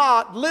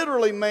not"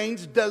 literally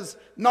means does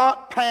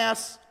not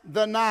pass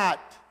the night.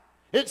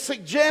 It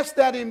suggests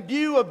that in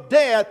view of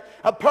death,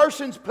 a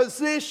person's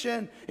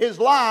position in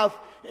life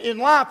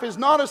is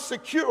not as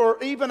secure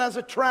even as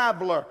a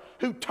traveler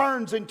who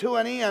turns into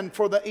an inn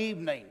for the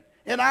evening.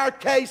 In our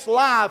case,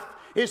 life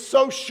is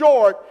so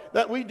short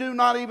that we do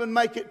not even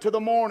make it to the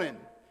morning.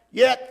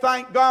 Yet,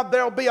 thank God,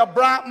 there will be a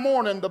bright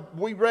morning,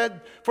 we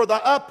read, for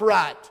the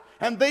upright.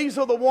 And these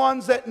are the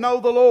ones that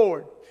know the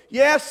Lord.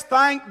 Yes,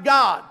 thank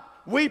God.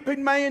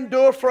 Weeping may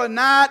endure for a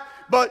night,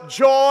 but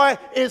joy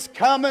is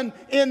coming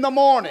in the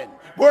morning.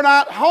 We're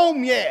not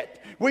home yet.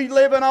 We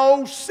live in an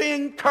old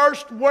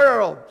sin-cursed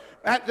world.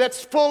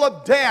 that's full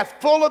of death,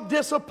 full of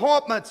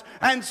disappointments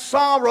and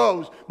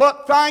sorrows.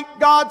 But thank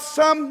God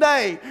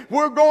someday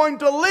we're going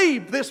to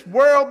leave this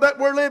world that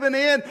we're living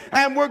in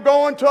and we're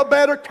going to a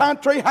better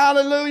country.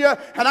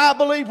 Hallelujah. And I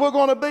believe we're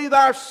going to be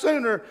there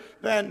sooner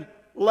than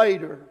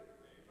later.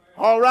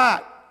 All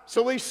right.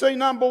 So we see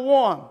number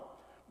one,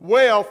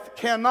 wealth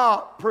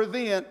cannot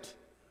prevent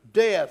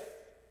death.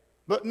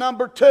 But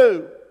number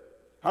two,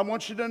 I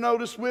want you to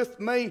notice with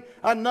me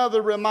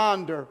another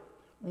reminder.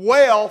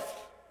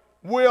 Wealth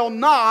will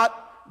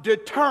not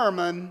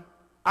determine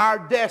our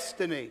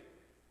destiny.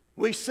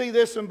 We see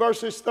this in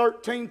verses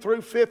 13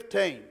 through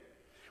 15.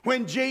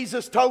 When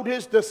Jesus told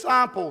his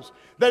disciples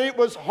that it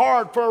was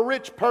hard for a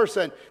rich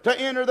person to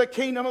enter the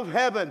kingdom of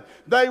heaven,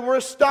 they were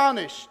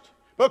astonished.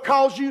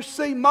 Because you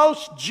see,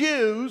 most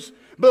Jews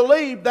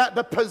believed that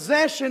the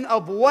possession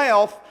of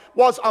wealth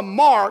was a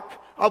mark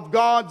of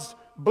God's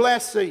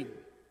blessing.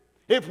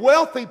 If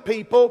wealthy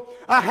people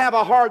have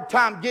a hard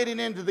time getting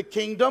into the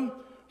kingdom,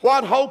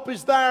 what hope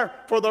is there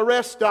for the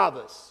rest of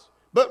us?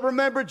 But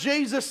remember,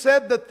 Jesus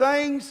said the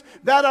things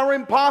that are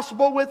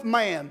impossible with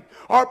man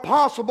are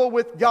possible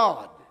with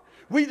God.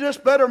 We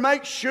just better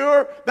make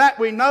sure that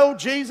we know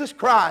Jesus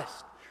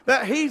Christ,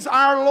 that He's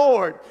our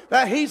Lord,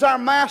 that He's our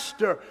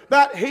Master,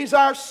 that He's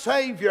our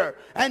Savior.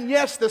 And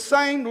yes, the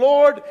same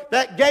Lord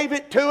that gave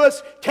it to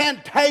us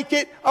can take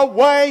it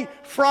away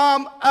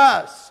from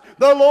us.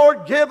 The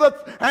Lord giveth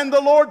and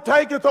the Lord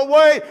taketh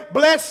away.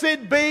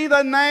 Blessed be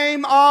the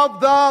name of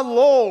the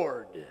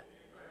Lord.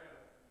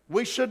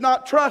 We should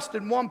not trust,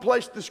 in one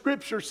place the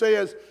Scripture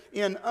says,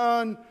 in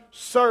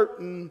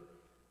uncertain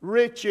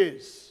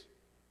riches.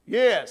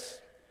 Yes,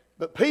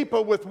 but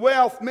people with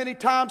wealth many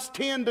times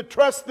tend to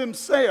trust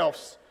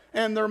themselves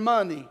and their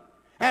money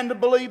and to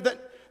believe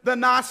that the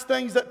nice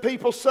things that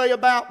people say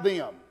about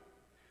them.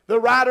 The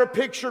writer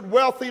pictured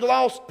wealthy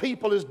lost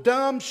people as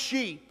dumb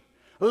sheep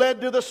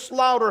led to the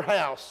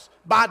slaughterhouse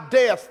by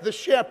Death, the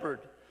shepherd,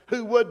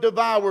 who would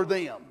devour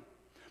them.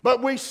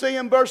 But we see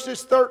in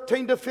verses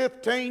 13 to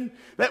 15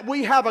 that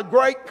we have a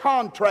great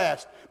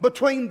contrast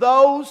between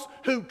those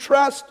who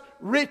trust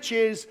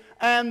riches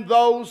and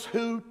those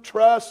who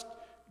trust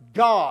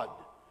God.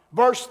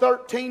 Verse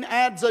 13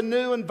 adds a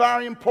new and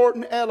very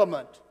important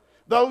element.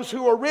 Those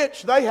who are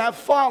rich, they have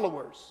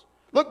followers.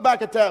 Look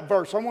back at that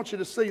verse. I want you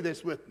to see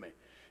this with me.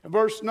 In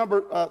verse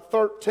number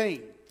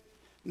 13.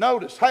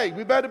 Notice, hey,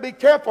 we better be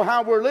careful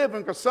how we're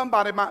living because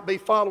somebody might be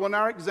following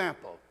our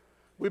example.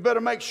 We better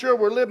make sure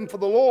we're living for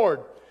the Lord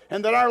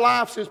and that our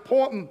lives is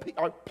pointing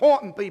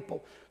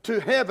people to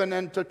heaven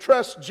and to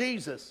trust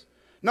Jesus.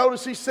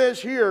 Notice he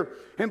says here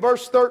in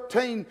verse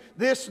 13,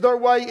 this their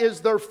way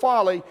is their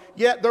folly,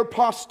 yet their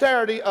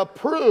posterity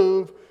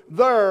approve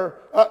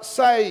their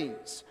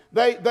sayings.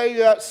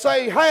 They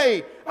say,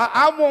 hey,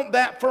 I want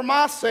that for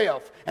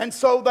myself. And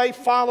so they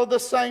follow the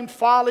same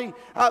folly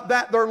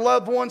that their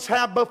loved ones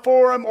have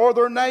before them, or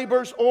their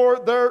neighbors, or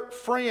their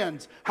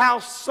friends. How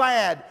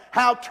sad,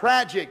 how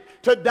tragic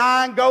to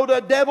die and go to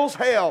a devil's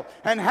hell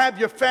and have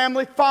your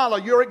family follow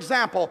your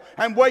example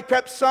and wake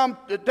up some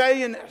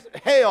day in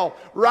hell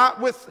right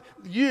with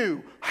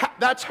you.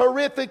 That's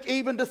horrific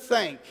even to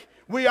think.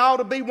 We ought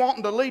to be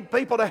wanting to lead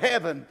people to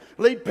heaven,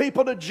 lead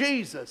people to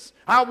Jesus.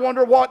 I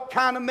wonder what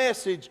kind of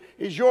message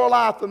is your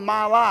life and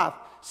my life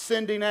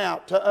sending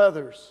out to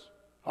others.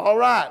 All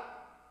right.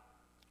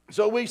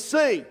 So we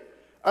see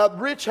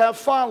rich have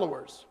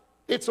followers.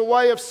 It's a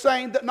way of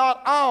saying that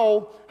not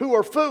all who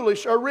are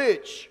foolish are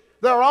rich.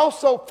 There are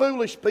also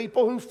foolish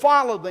people who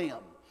follow them,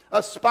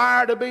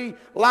 aspire to be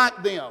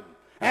like them,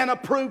 and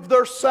approve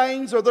their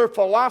sayings or their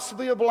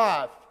philosophy of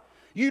life.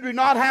 You do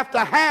not have to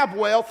have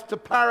wealth to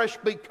perish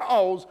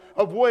because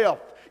of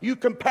wealth. You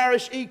can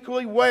perish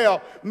equally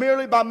well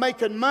merely by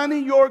making money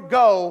your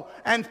goal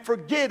and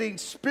forgetting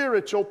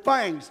spiritual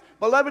things.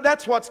 Beloved,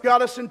 that's what's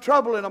got us in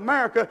trouble in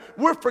America.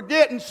 We're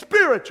forgetting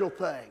spiritual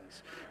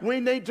things.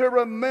 We need to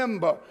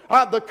remember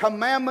the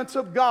commandments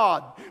of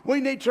God. We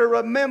need to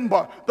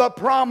remember the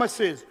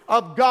promises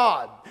of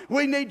God.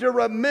 We need to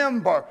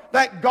remember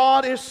that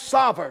God is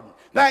sovereign,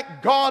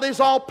 that God is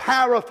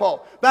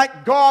all-powerful,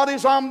 that God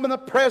is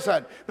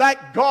omnipresent,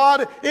 that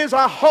God is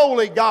a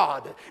holy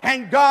God,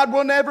 and God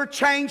will never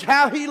change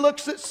how He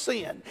looks at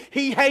sin.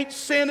 He hates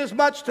sin as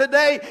much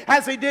today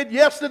as He did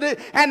yesterday,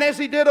 and as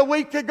He did a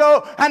week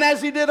ago, and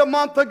as He did a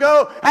month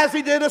ago, as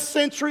He did a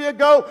century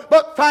ago.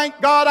 But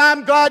thank God,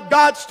 I'm glad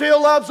God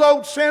still loves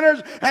old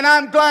sinners, and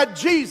I'm glad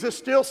Jesus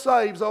still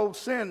saves old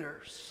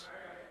sinners.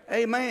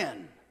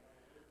 Amen.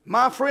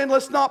 My friend,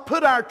 let's not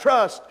put our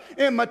trust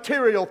in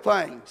material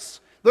things.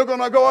 They're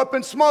going to go up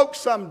in smoke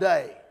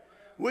someday.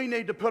 We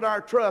need to put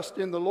our trust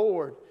in the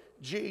Lord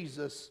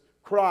Jesus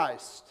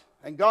Christ.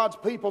 And God's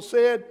people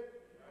said,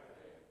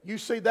 you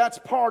see, that's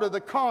part of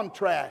the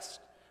contrast.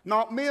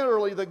 Not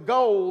merely the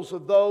goals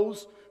of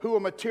those who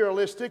are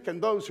materialistic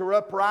and those who are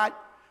upright,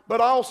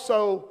 but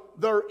also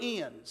their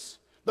ends.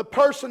 The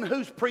person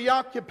who's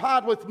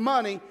preoccupied with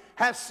money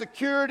has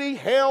security,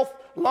 health,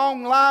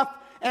 long life,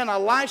 and a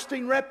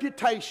lasting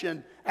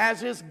reputation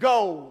as his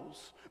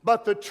goals.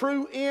 But the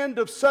true end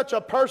of such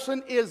a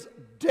person is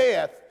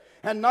death.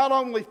 And not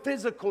only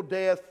physical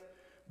death,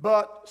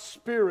 but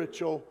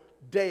spiritual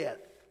death.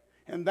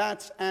 And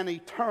that's an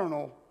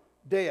eternal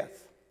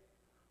death.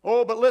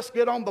 Oh, but let's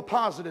get on the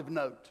positive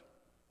note.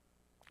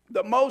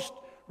 The most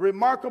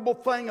remarkable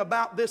thing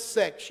about this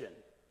section,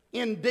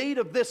 indeed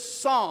of this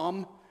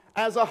psalm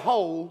as a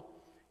whole,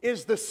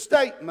 is the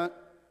statement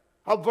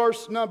of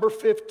verse number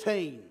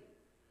 15,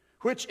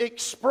 which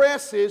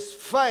expresses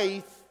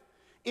faith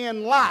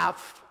in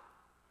life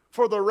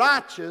for the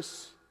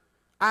righteous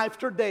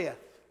after death.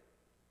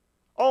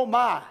 Oh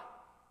my,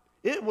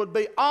 it would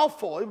be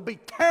awful, it would be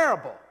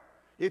terrible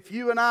if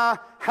you and I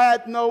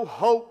had no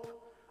hope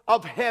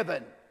of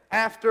heaven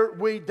after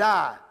we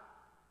die.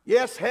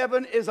 Yes,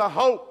 heaven is a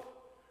hope,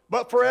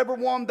 but for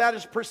everyone that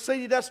has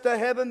preceded us to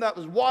heaven, that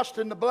was washed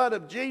in the blood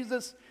of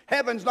Jesus,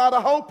 heaven's not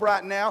a hope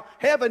right now.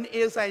 Heaven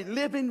is a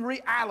living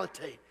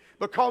reality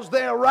because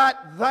they are right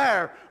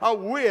there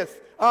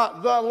with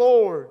the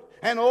Lord.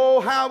 And oh,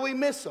 how we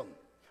miss them.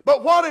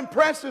 But what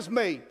impresses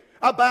me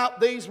about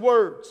these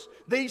words,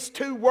 these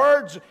two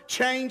words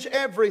change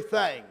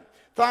everything.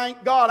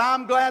 Thank God.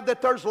 I'm glad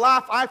that there's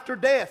life after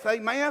death.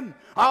 Amen.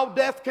 All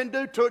death can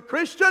do to a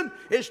Christian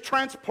is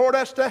transport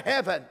us to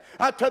heaven,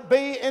 to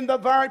be in the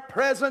very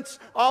presence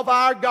of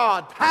our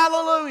God.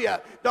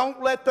 Hallelujah.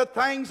 Don't let the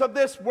things of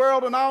this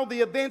world and all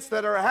the events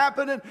that are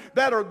happening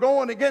that are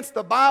going against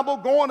the Bible,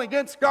 going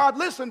against God.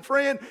 Listen,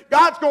 friend,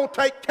 God's going to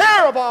take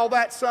care of all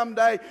that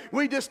someday.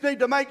 We just need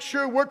to make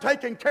sure we're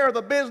taking care of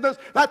the business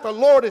that the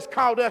Lord has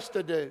called us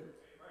to do.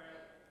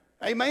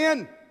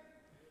 Amen.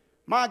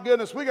 My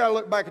goodness, we got to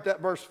look back at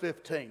that verse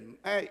 15.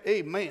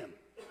 Amen.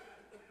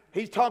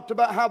 He talked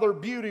about how their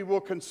beauty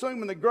will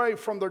consume in the grave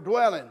from their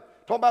dwelling.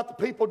 Talk about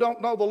the people who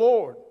don't know the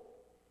Lord.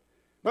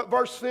 But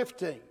verse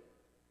 15.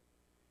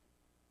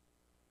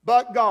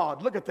 But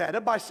God. Look at that.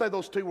 Everybody say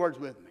those two words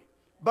with me.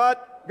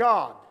 But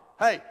God.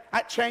 Hey,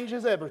 that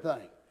changes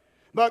everything.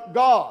 But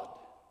God.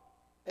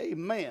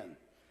 Amen.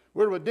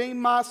 Will redeem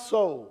my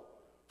soul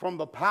from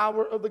the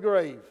power of the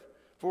grave.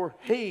 For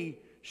he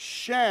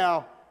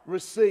shall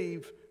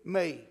receive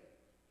me.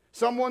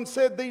 Someone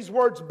said these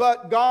words,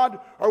 but God,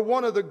 are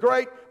one of the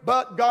great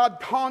but God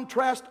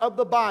contrast of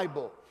the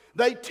Bible.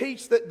 They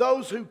teach that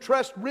those who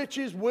trust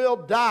riches will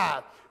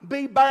die,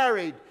 be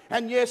buried,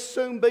 and yes,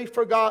 soon be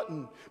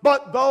forgotten.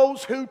 But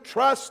those who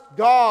trust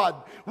God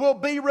will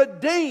be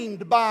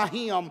redeemed by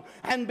Him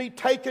and be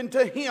taken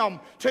to Him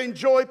to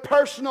enjoy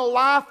personal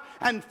life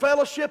and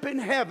fellowship in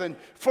heaven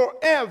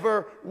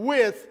forever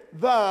with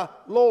the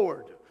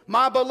Lord.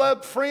 My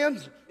beloved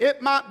friends,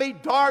 it might be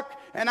dark,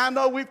 and I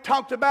know we've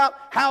talked about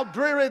how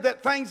dreary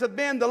that things have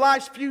been the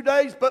last few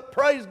days, but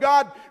praise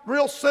God,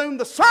 real soon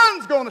the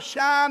sun's going to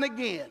shine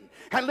again.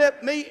 And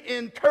let me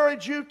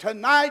encourage you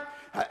tonight,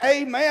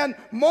 amen,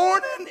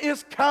 morning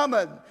is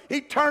coming.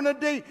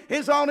 Eternity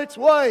is on its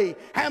way.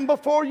 And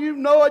before you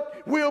know it,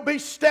 we'll be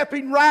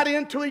stepping right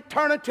into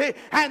eternity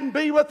and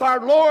be with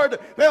our Lord.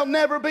 There'll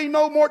never be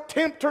no more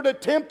tempter to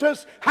tempt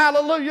us.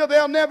 Hallelujah.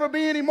 There'll never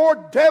be any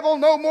more devil,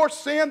 no more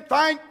sin.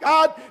 Thank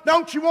God.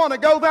 Don't you want to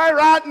go there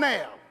right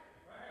now?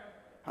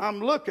 I'm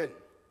looking.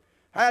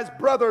 As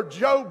Brother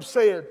Job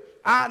said,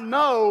 I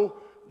know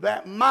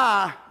that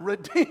my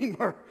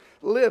Redeemer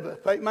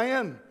liveth.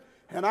 Amen.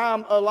 And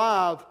I'm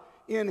alive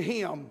in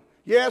Him.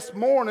 Yes,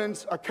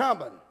 mornings are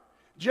coming.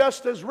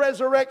 Just as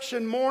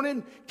resurrection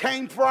morning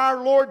came for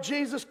our Lord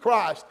Jesus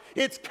Christ,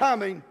 it's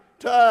coming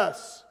to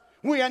us.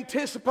 We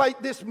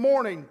anticipate this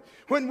morning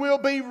when we'll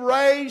be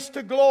raised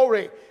to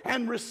glory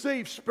and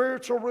receive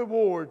spiritual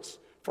rewards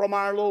from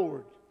our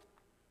Lord.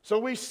 So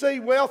we see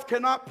wealth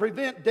cannot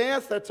prevent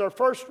death. That's our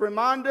first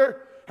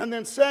reminder. And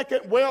then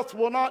second, wealth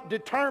will not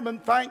determine,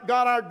 thank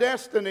God, our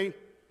destiny.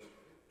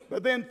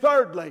 But then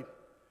thirdly,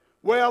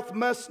 wealth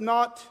must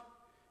not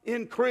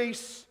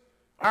increase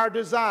our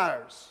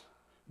desires.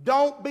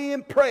 Don't be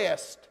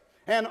impressed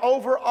and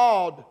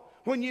overawed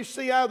when you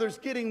see others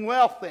getting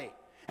wealthy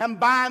and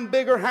buying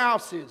bigger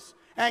houses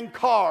and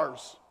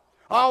cars.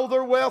 All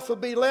their wealth will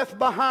be left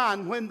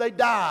behind when they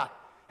die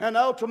and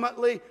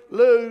ultimately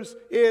lose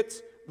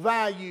its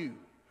value.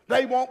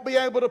 They won't be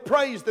able to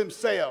praise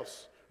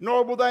themselves,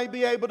 nor will they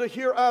be able to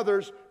hear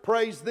others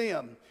praise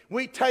them.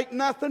 We take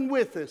nothing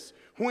with us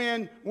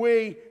when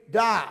we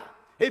die.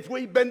 If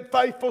we've been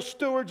faithful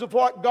stewards of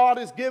what God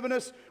has given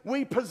us,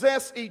 we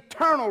possess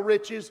eternal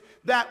riches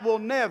that will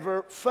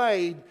never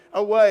fade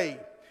away.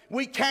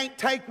 We can't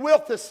take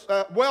wealth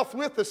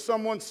with us,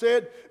 someone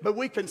said, but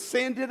we can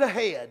send it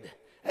ahead.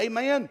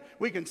 Amen?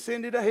 We can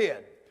send it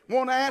ahead. I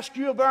want to ask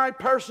you a very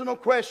personal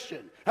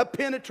question, a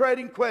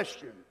penetrating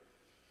question.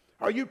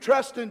 Are you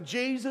trusting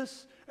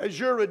Jesus as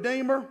your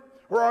Redeemer,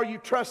 or are you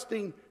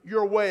trusting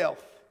your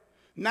wealth?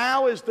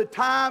 Now is the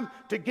time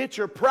to get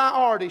your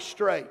priorities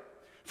straight,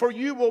 for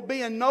you will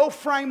be in no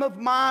frame of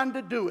mind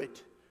to do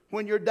it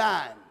when you're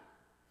dying.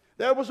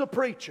 There was a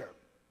preacher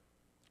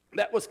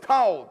that was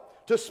called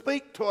to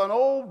speak to an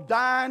old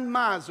dying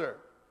miser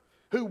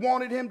who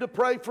wanted him to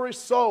pray for his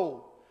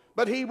soul,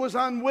 but he was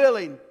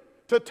unwilling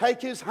to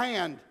take his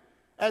hand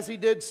as he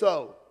did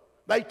so.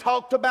 They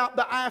talked about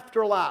the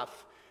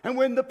afterlife. And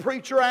when the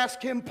preacher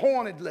asked him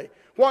pointedly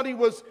what he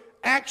was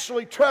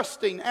actually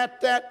trusting at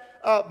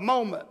that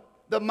moment,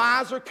 the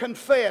miser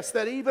confessed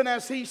that even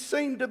as he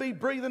seemed to be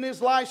breathing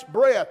his last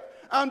breath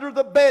under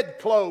the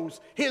bedclothes,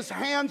 his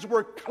hands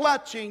were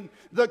clutching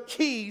the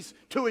keys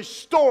to his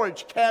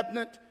storage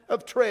cabinet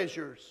of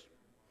treasures.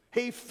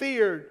 He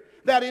feared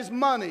that his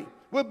money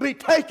would be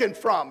taken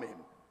from him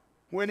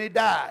when he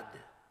died.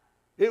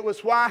 It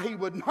was why he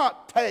would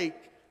not take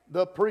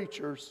the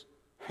preacher's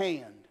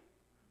hand.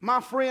 My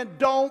friend,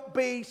 don't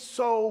be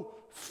so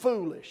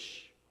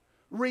foolish.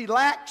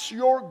 Relax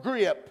your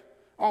grip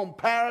on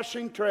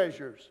perishing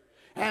treasures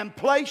and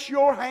place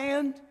your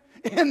hand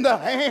in the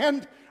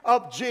hand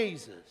of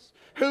Jesus,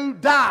 who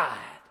died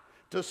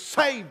to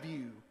save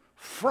you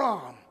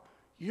from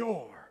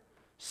your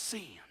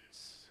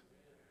sins.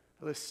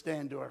 Let's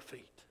stand to our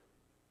feet.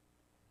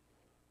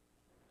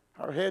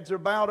 Our heads are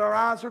bowed, our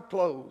eyes are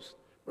closed.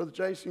 Brother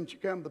Jason, would you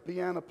come to the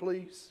piano,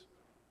 please?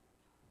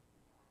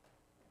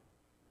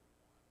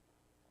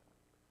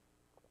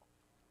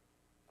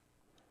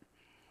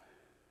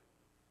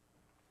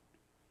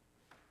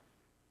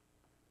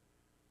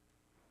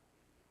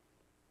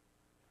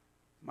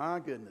 My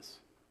goodness.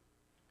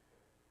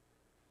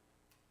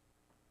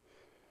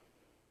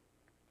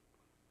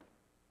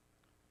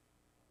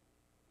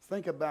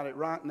 Think about it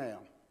right now.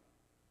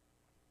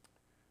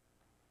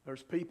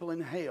 There's people in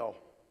hell,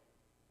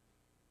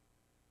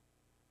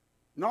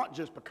 not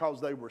just because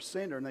they were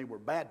sinner and they were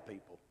bad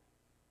people,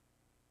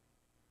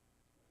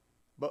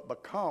 but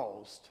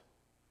because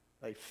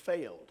they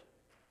failed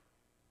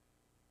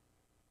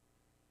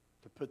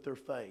to put their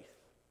faith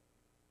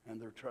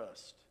and their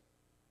trust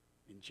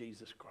in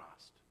Jesus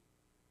Christ.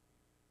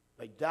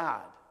 They died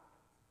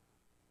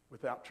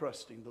without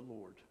trusting the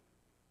Lord.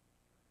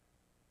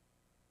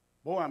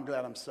 Boy, I'm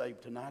glad I'm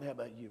saved tonight. How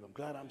about you? I'm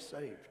glad I'm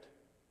saved.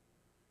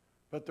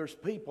 But there's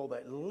people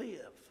that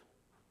live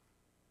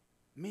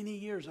many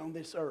years on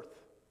this earth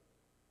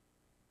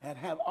that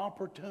have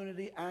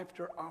opportunity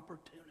after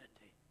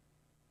opportunity,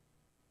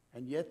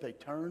 and yet they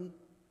turn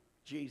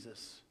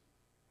Jesus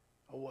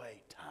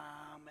away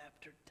time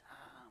after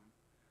time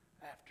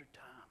after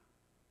time.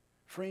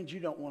 Friends,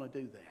 you don't want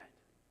to do that.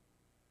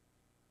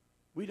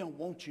 We don't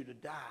want you to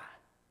die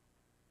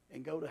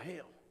and go to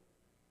hell.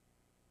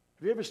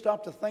 Have you ever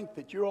stopped to think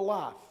that your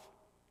life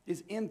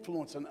is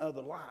influencing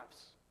other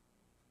lives?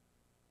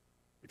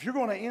 If you're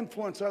going to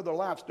influence other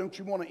lives, don't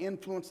you want to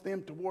influence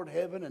them toward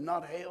heaven and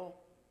not hell?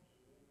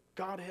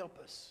 God help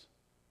us.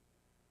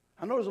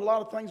 I know there's a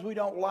lot of things we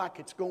don't like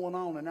that's going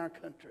on in our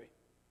country.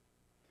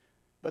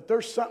 But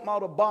there's something ought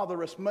to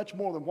bother us much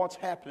more than what's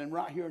happening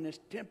right here in this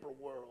temporal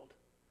world.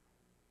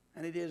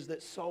 And it is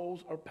that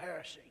souls are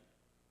perishing.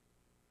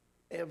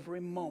 Every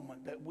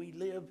moment that we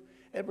live,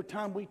 every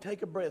time we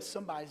take a breath,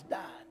 somebody's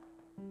dying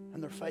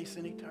and they're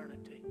facing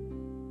eternity.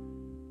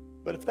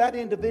 But if that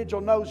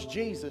individual knows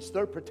Jesus,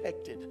 they're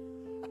protected.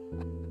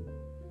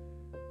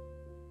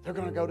 They're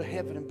going to go to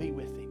heaven and be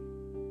with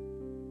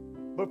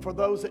Him. But for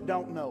those that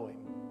don't know Him,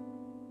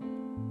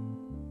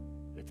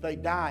 if they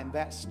die in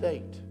that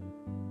state,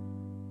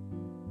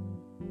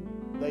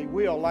 they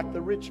will, like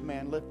the rich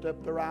man, lift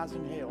up their eyes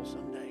in hell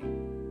someday.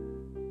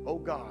 Oh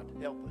God,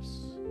 help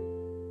us.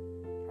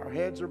 Our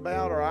heads are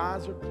bowed, our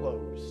eyes are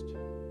closed.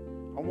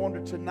 I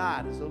wonder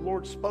tonight, has the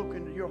Lord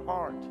spoken to your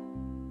heart?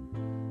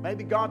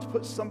 Maybe God's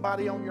put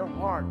somebody on your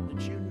heart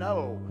that you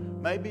know.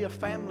 Maybe a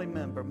family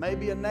member,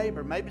 maybe a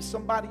neighbor, maybe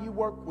somebody you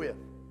work with.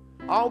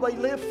 All they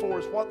live for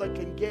is what they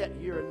can get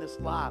here in this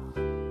life.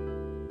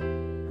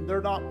 And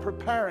they're not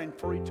preparing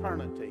for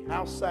eternity.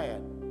 How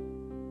sad.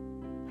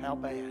 How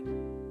bad.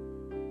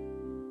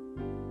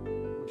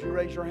 Would you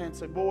raise your hand and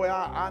say, boy,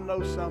 I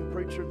know some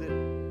preacher that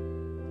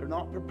they're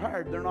not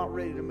prepared. They're not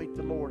ready to meet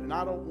the Lord. And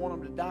I don't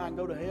want them to die and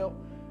go to hell.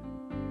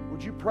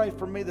 Would you pray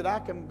for me that I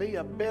can be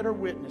a better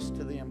witness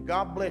to them?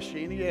 God bless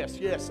you. And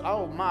yes.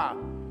 Oh, my.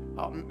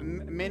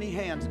 Many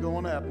hands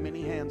going up.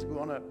 Many hands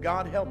going up.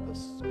 God help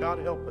us. God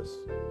help us.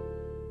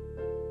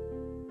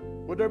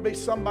 Would there be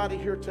somebody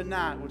here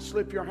tonight would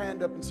slip your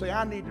hand up and say,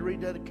 I need to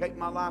rededicate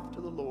my life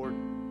to the Lord.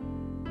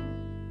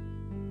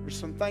 There's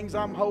some things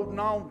I'm holding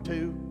on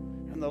to,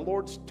 and the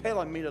Lord's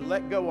telling me to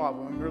let go of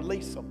them and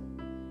release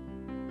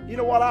them. You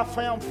know what I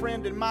found,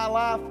 friend, in my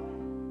life?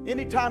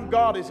 Anytime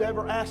God has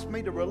ever asked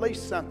me to release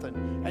something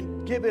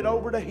and give it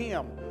over to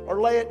Him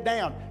or lay it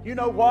down, you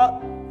know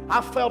what?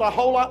 I felt a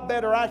whole lot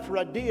better after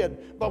I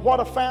did. But what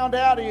I found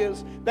out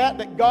is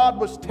that God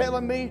was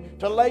telling me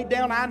to lay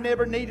down, I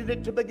never needed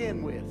it to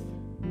begin with.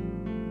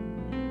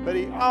 But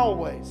He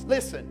always,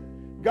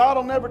 listen, God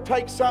will never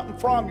take something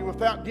from you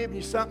without giving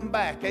you something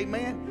back.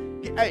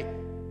 Amen? Hey,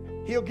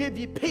 He'll give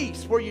you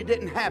peace where you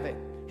didn't have it.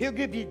 He'll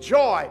give you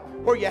joy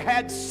where you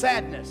had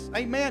sadness.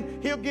 Amen?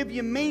 He'll give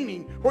you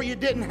meaning where you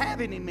didn't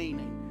have any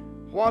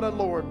meaning. What a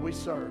Lord we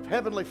serve.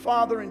 Heavenly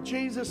Father, in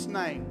Jesus'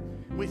 name,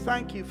 we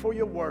thank You for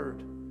Your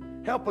word.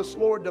 Help us,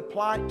 Lord, to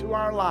apply it to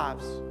our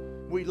lives.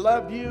 We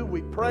love You.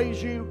 We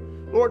praise You.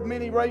 Lord,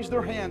 many raise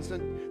their hands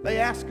and they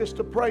ask us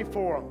to pray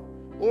for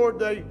them. Lord,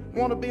 they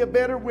want to be a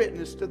better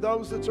witness to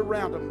those that's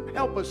around them.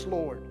 Help us,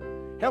 Lord.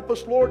 Help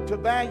us, Lord, to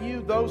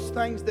value those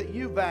things that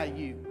you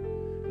value.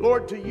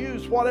 Lord, to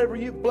use whatever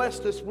you've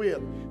blessed us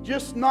with,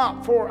 just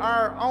not for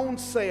our own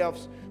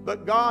selves,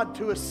 but God,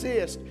 to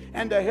assist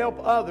and to help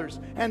others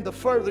and to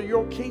further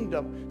your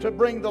kingdom, to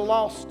bring the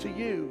lost to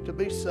you to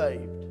be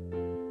saved.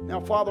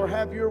 Now, Father,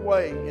 have your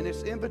way in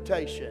this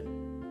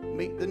invitation.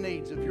 Meet the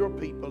needs of your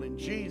people in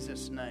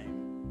Jesus'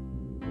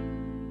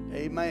 name.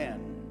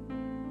 Amen.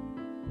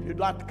 If you'd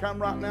like to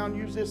come right now and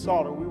use this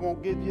altar, we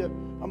won't give you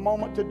a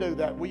moment to do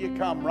that. Will you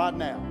come right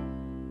now?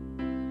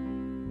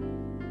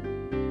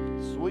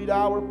 Sweet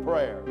hour of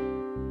prayer.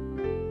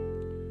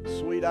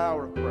 Sweet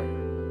hour of prayer.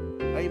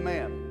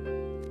 Amen.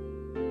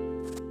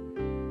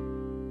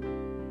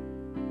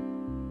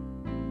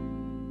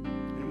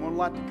 Anyone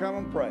like to come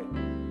and pray?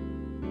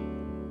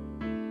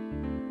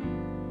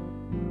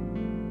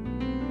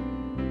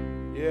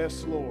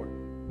 Yes, Lord.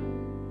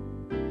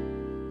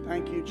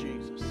 Thank you,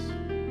 Jesus.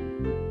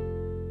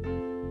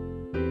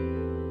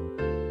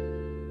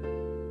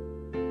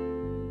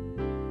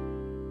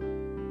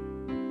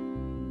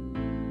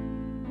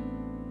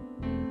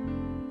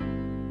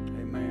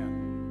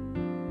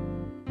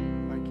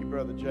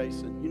 Brother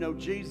Jason. You know,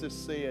 Jesus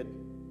said,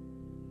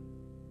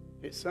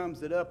 it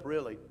sums it up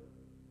really.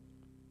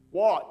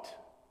 What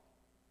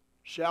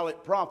shall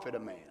it profit a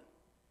man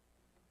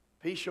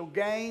if he shall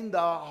gain the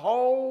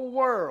whole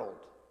world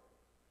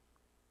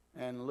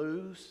and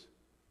lose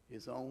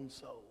his own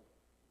soul?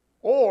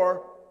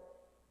 Or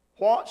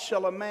what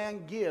shall a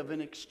man give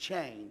in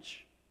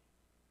exchange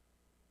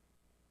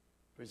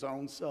for his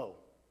own soul?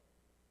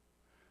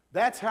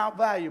 That's how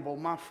valuable,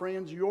 my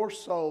friends, your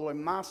soul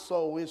and my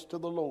soul is to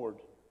the Lord.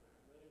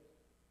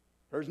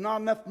 There's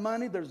not enough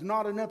money, there's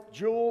not enough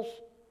jewels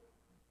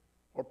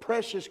or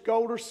precious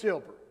gold or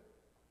silver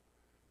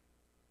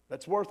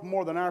that's worth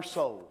more than our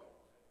soul.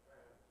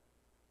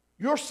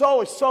 Your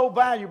soul is so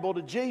valuable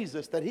to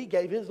Jesus that He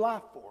gave His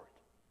life for it,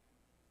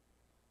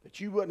 that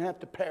you wouldn't have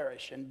to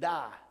perish and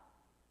die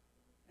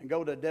and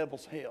go to the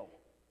devil's hell.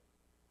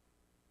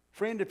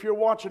 Friend, if you're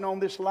watching on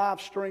this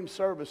live stream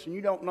service and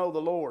you don't know the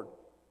Lord,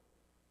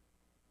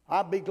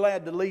 I'd be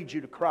glad to lead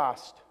you to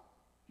Christ.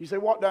 You say,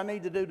 what do I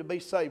need to do to be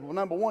saved? Well,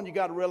 number one, you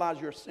got to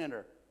realize you're a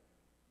sinner.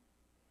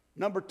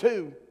 Number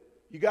two,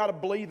 you got to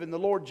believe in the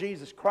Lord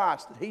Jesus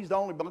Christ, that He's the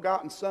only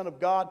begotten Son of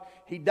God.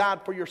 He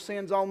died for your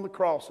sins on the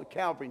cross of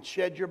Calvary and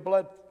shed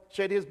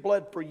His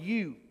blood for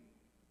you.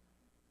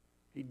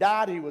 He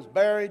died, He was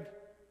buried,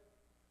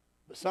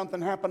 but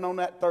something happened on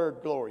that third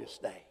glorious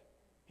day.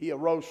 He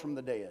arose from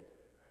the dead.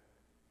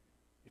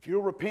 If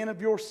you'll repent of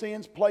your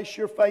sins, place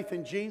your faith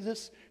in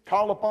Jesus,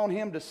 call upon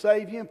Him to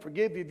save you and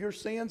forgive you of your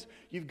sins,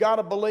 you've got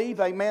to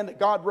believe, amen, that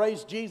God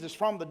raised Jesus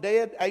from the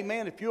dead.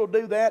 Amen. If you'll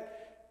do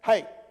that,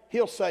 hey,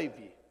 He'll save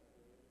you.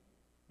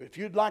 If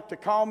you'd like to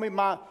call me,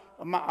 I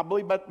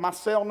believe my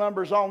cell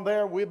number's on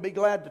there. We'll be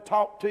glad to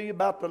talk to you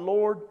about the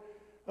Lord.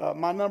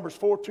 My number's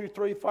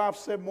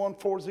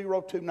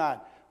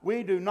 423-571-4029.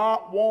 We do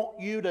not want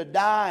you to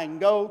die and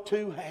go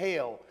to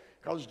hell,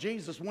 because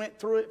Jesus went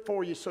through it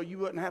for you so you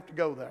wouldn't have to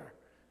go there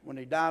when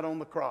He died on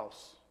the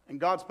cross. And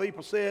God's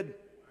people said,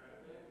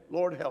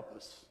 Lord, help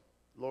us.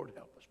 Lord,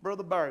 help us.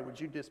 Brother Barry, would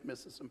you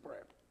dismiss us in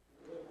prayer?